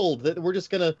world that we're just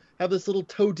gonna have this little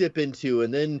toe dip into,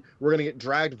 and then we're gonna get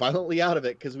dragged violently out of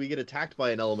it because we get attacked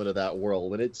by an element of that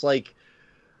world, and it's like,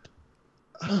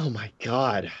 oh my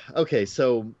god. Okay,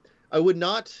 so I would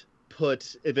not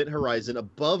put Event Horizon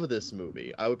above this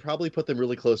movie. I would probably put them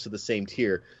really close to the same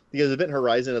tier because Event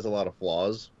Horizon has a lot of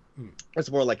flaws. It's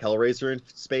more like Hellraiser in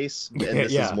space, and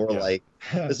this is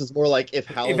more like if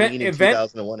Halloween in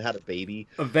 2001 had a baby.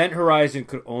 Event Horizon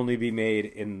could only be made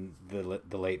in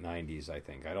the late 90s, I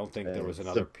think. I don't think there was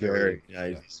another period.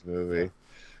 Very 90s movie.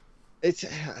 It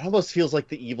almost feels like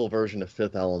the evil version of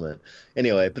Fifth Element.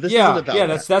 Anyway, but this isn't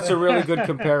about that's a really good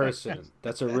comparison.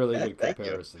 That's a really good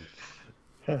comparison.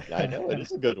 I know, it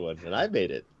is a good one, and I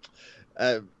made it.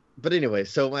 But anyway,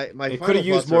 so my it could have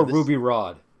used more Ruby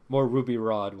Rod. More Ruby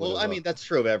Rod. Well, I mean, that's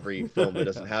true of every film that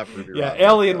doesn't have Ruby Rod. Yeah,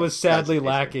 Alien was sadly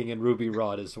lacking in Ruby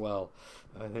Rod as well.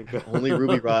 I think only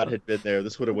Ruby Rod had been there,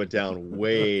 this would have went down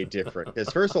way different. Because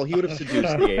first of all, he would have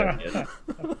seduced the alien.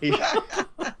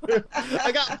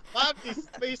 I got 5 of these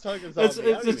space huggers on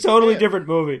me. It's a totally different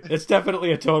movie. It's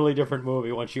definitely a totally different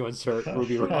movie once you insert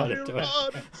Ruby Rod into it.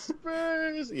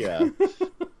 Space. Yeah.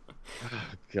 Oh,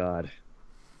 God.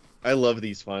 I love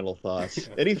these final thoughts.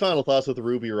 Any final thoughts with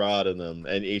Ruby Rod in them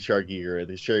and H.R. Giger?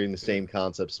 They're sharing the same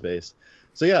concept space.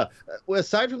 So yeah,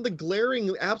 aside from the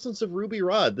glaring absence of Ruby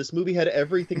Rod, this movie had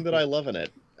everything that I love in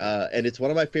it. And it's one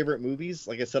of my favorite movies.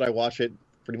 Like I said, I watch it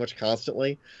pretty much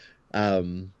constantly.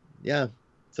 Yeah.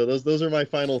 So those are my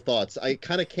final thoughts. I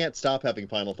kind of can't stop having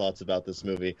final thoughts about this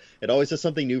movie. It always does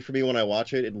something new for me when I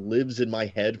watch it. It lives in my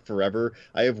head forever.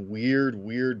 I have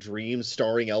weird dreams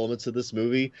starring elements of this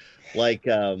movie. Like,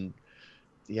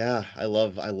 yeah, I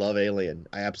love Alien.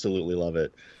 I absolutely love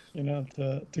it. You know,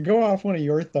 to go off one of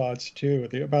your thoughts too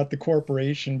about the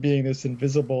corporation being this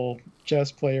invisible chess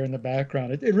player in the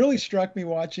background, it really struck me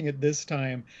watching it this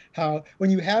time how when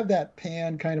you have that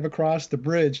pan kind of across the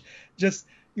bridge, just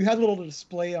you had a little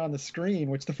display on the screen,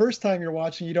 which the first time you're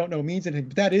watching you don't know means anything,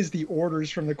 but that is the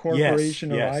orders from the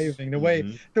corporation arriving. The way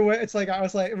it's like, I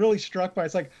was like really struck by,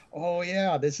 it's like, oh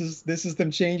yeah, this is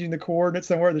them changing the coordinates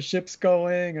and where the ship's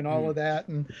going and all of that.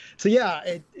 And so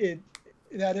yeah,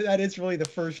 that is really the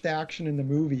first action in the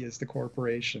movie is the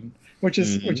corporation, which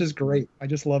is great. I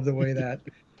just love the way that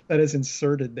is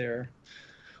inserted there.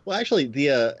 Well, actually,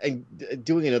 and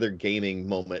doing another gaming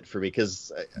moment for me,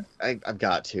 because I've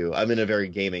got to. I'm in a very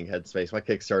gaming headspace. My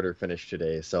Kickstarter finished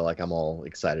today, so like I'm all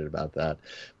excited about that.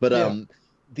 But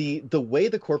the way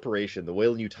the corporation, the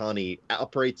Weyland-Yutani,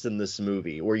 operates in this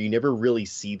movie, where you never really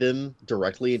see them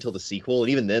directly until the sequel, and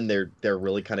even then they're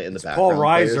really kind of in the background. Paul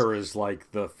Reiser is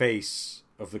like the face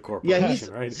of the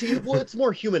corporation, right? Well, it's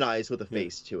more humanized with a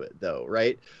face to it, though,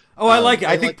 right? Oh, I like it.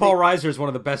 I think Paul Reiser is one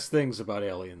of the best things about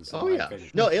Aliens. Oh, yeah.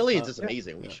 No, Aliens is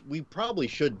amazing. We probably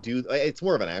should do... It's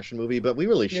more of an action movie, but we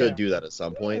really should do that at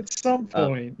some point. At some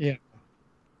point, yeah.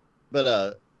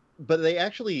 But they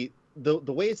actually... The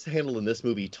way it's handled in this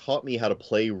movie taught me how to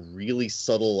play really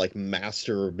subtle, like,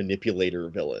 master manipulator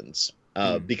villains.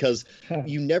 Because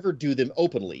you never do them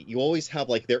openly. You always have,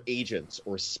 like, their agents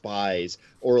or spies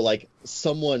or, like,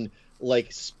 someone,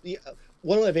 like...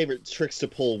 One of my favorite tricks to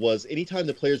pull was anytime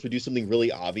the players would do something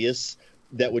really obvious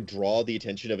that would draw the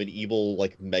attention of an evil,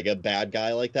 like, mega bad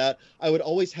guy like that, I would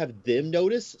always have them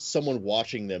notice someone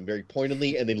watching them very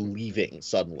pointedly and then leaving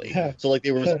suddenly. So, like,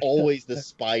 there was always the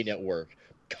spy network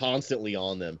constantly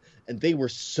on them, and they were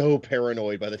so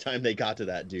paranoid by the time they got to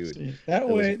that dude. That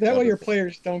way your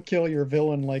players don't kill your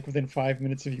villain like within 5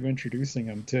 minutes of you introducing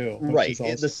him too. Right.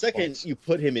 And the second you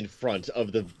put him in front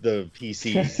of the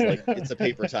PCs, like it's a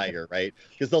paper tiger, right?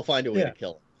 Because they'll find a way to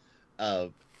kill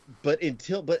him. But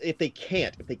if they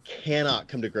cannot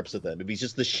come to grips with him, if he's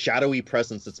just the shadowy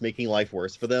presence that's making life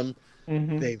worse for them,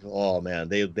 they love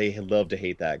to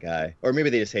hate that guy. Or maybe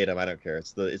they just hate him. I don't care.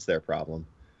 It's their problem.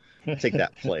 Take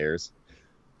that, players.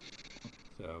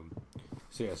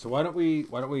 So why don't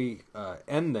we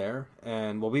end there,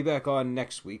 and we'll be back on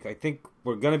next week. I think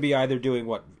we're going to be either doing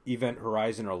Event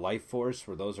Horizon or Life Force,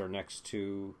 where those are next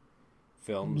two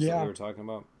films that we were talking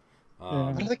about.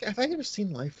 Have I ever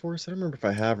seen Life Force? I don't remember if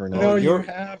I have or not. No, you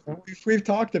have. We've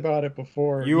talked about it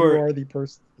before. You are the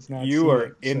person who's not. You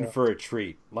are in for a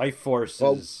treat. Life Force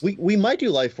is. We might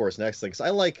do Life Force next thing, because I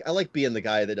like being the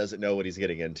guy that doesn't know what he's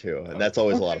getting into, and that's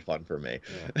always a lot of fun for me.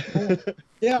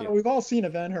 Yeah, we've all seen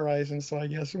Event Horizon, so I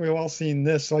guess we've all seen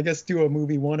this. So I guess do a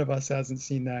movie one of us hasn't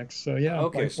seen next. So yeah.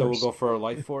 Okay, so we'll go for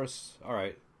Life Force. All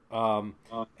right.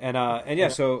 And yeah,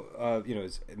 so you know,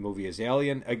 the movie is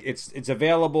Alien. It's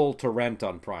available to rent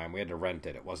on Prime. We had to rent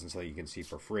it. It wasn't something you can see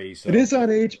for free. So it is on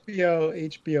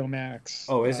HBO Max.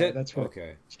 Oh, is it? That's what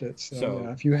Okay. I watched it. So, So-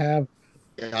 if you have,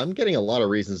 Yeah, I'm getting a lot of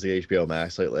reasons to HBO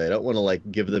Max lately. I don't want to like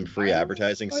give them free I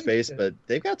advertising like space, it. but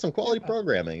they've got some quality Yeah.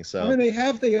 programming. So I mean,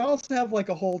 they also have like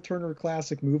a whole Turner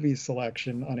Classic Movies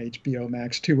selection on HBO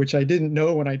Max too, which I didn't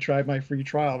know when I tried my free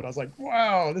trial, but I was like,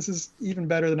 wow, this is even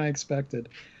better than I expected.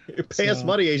 pay us So-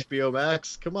 money, HBO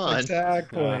Max. Come on.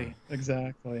 Exactly.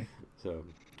 So,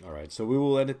 all right. So we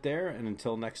will end it there, and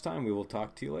until next time, we will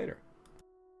talk to you later.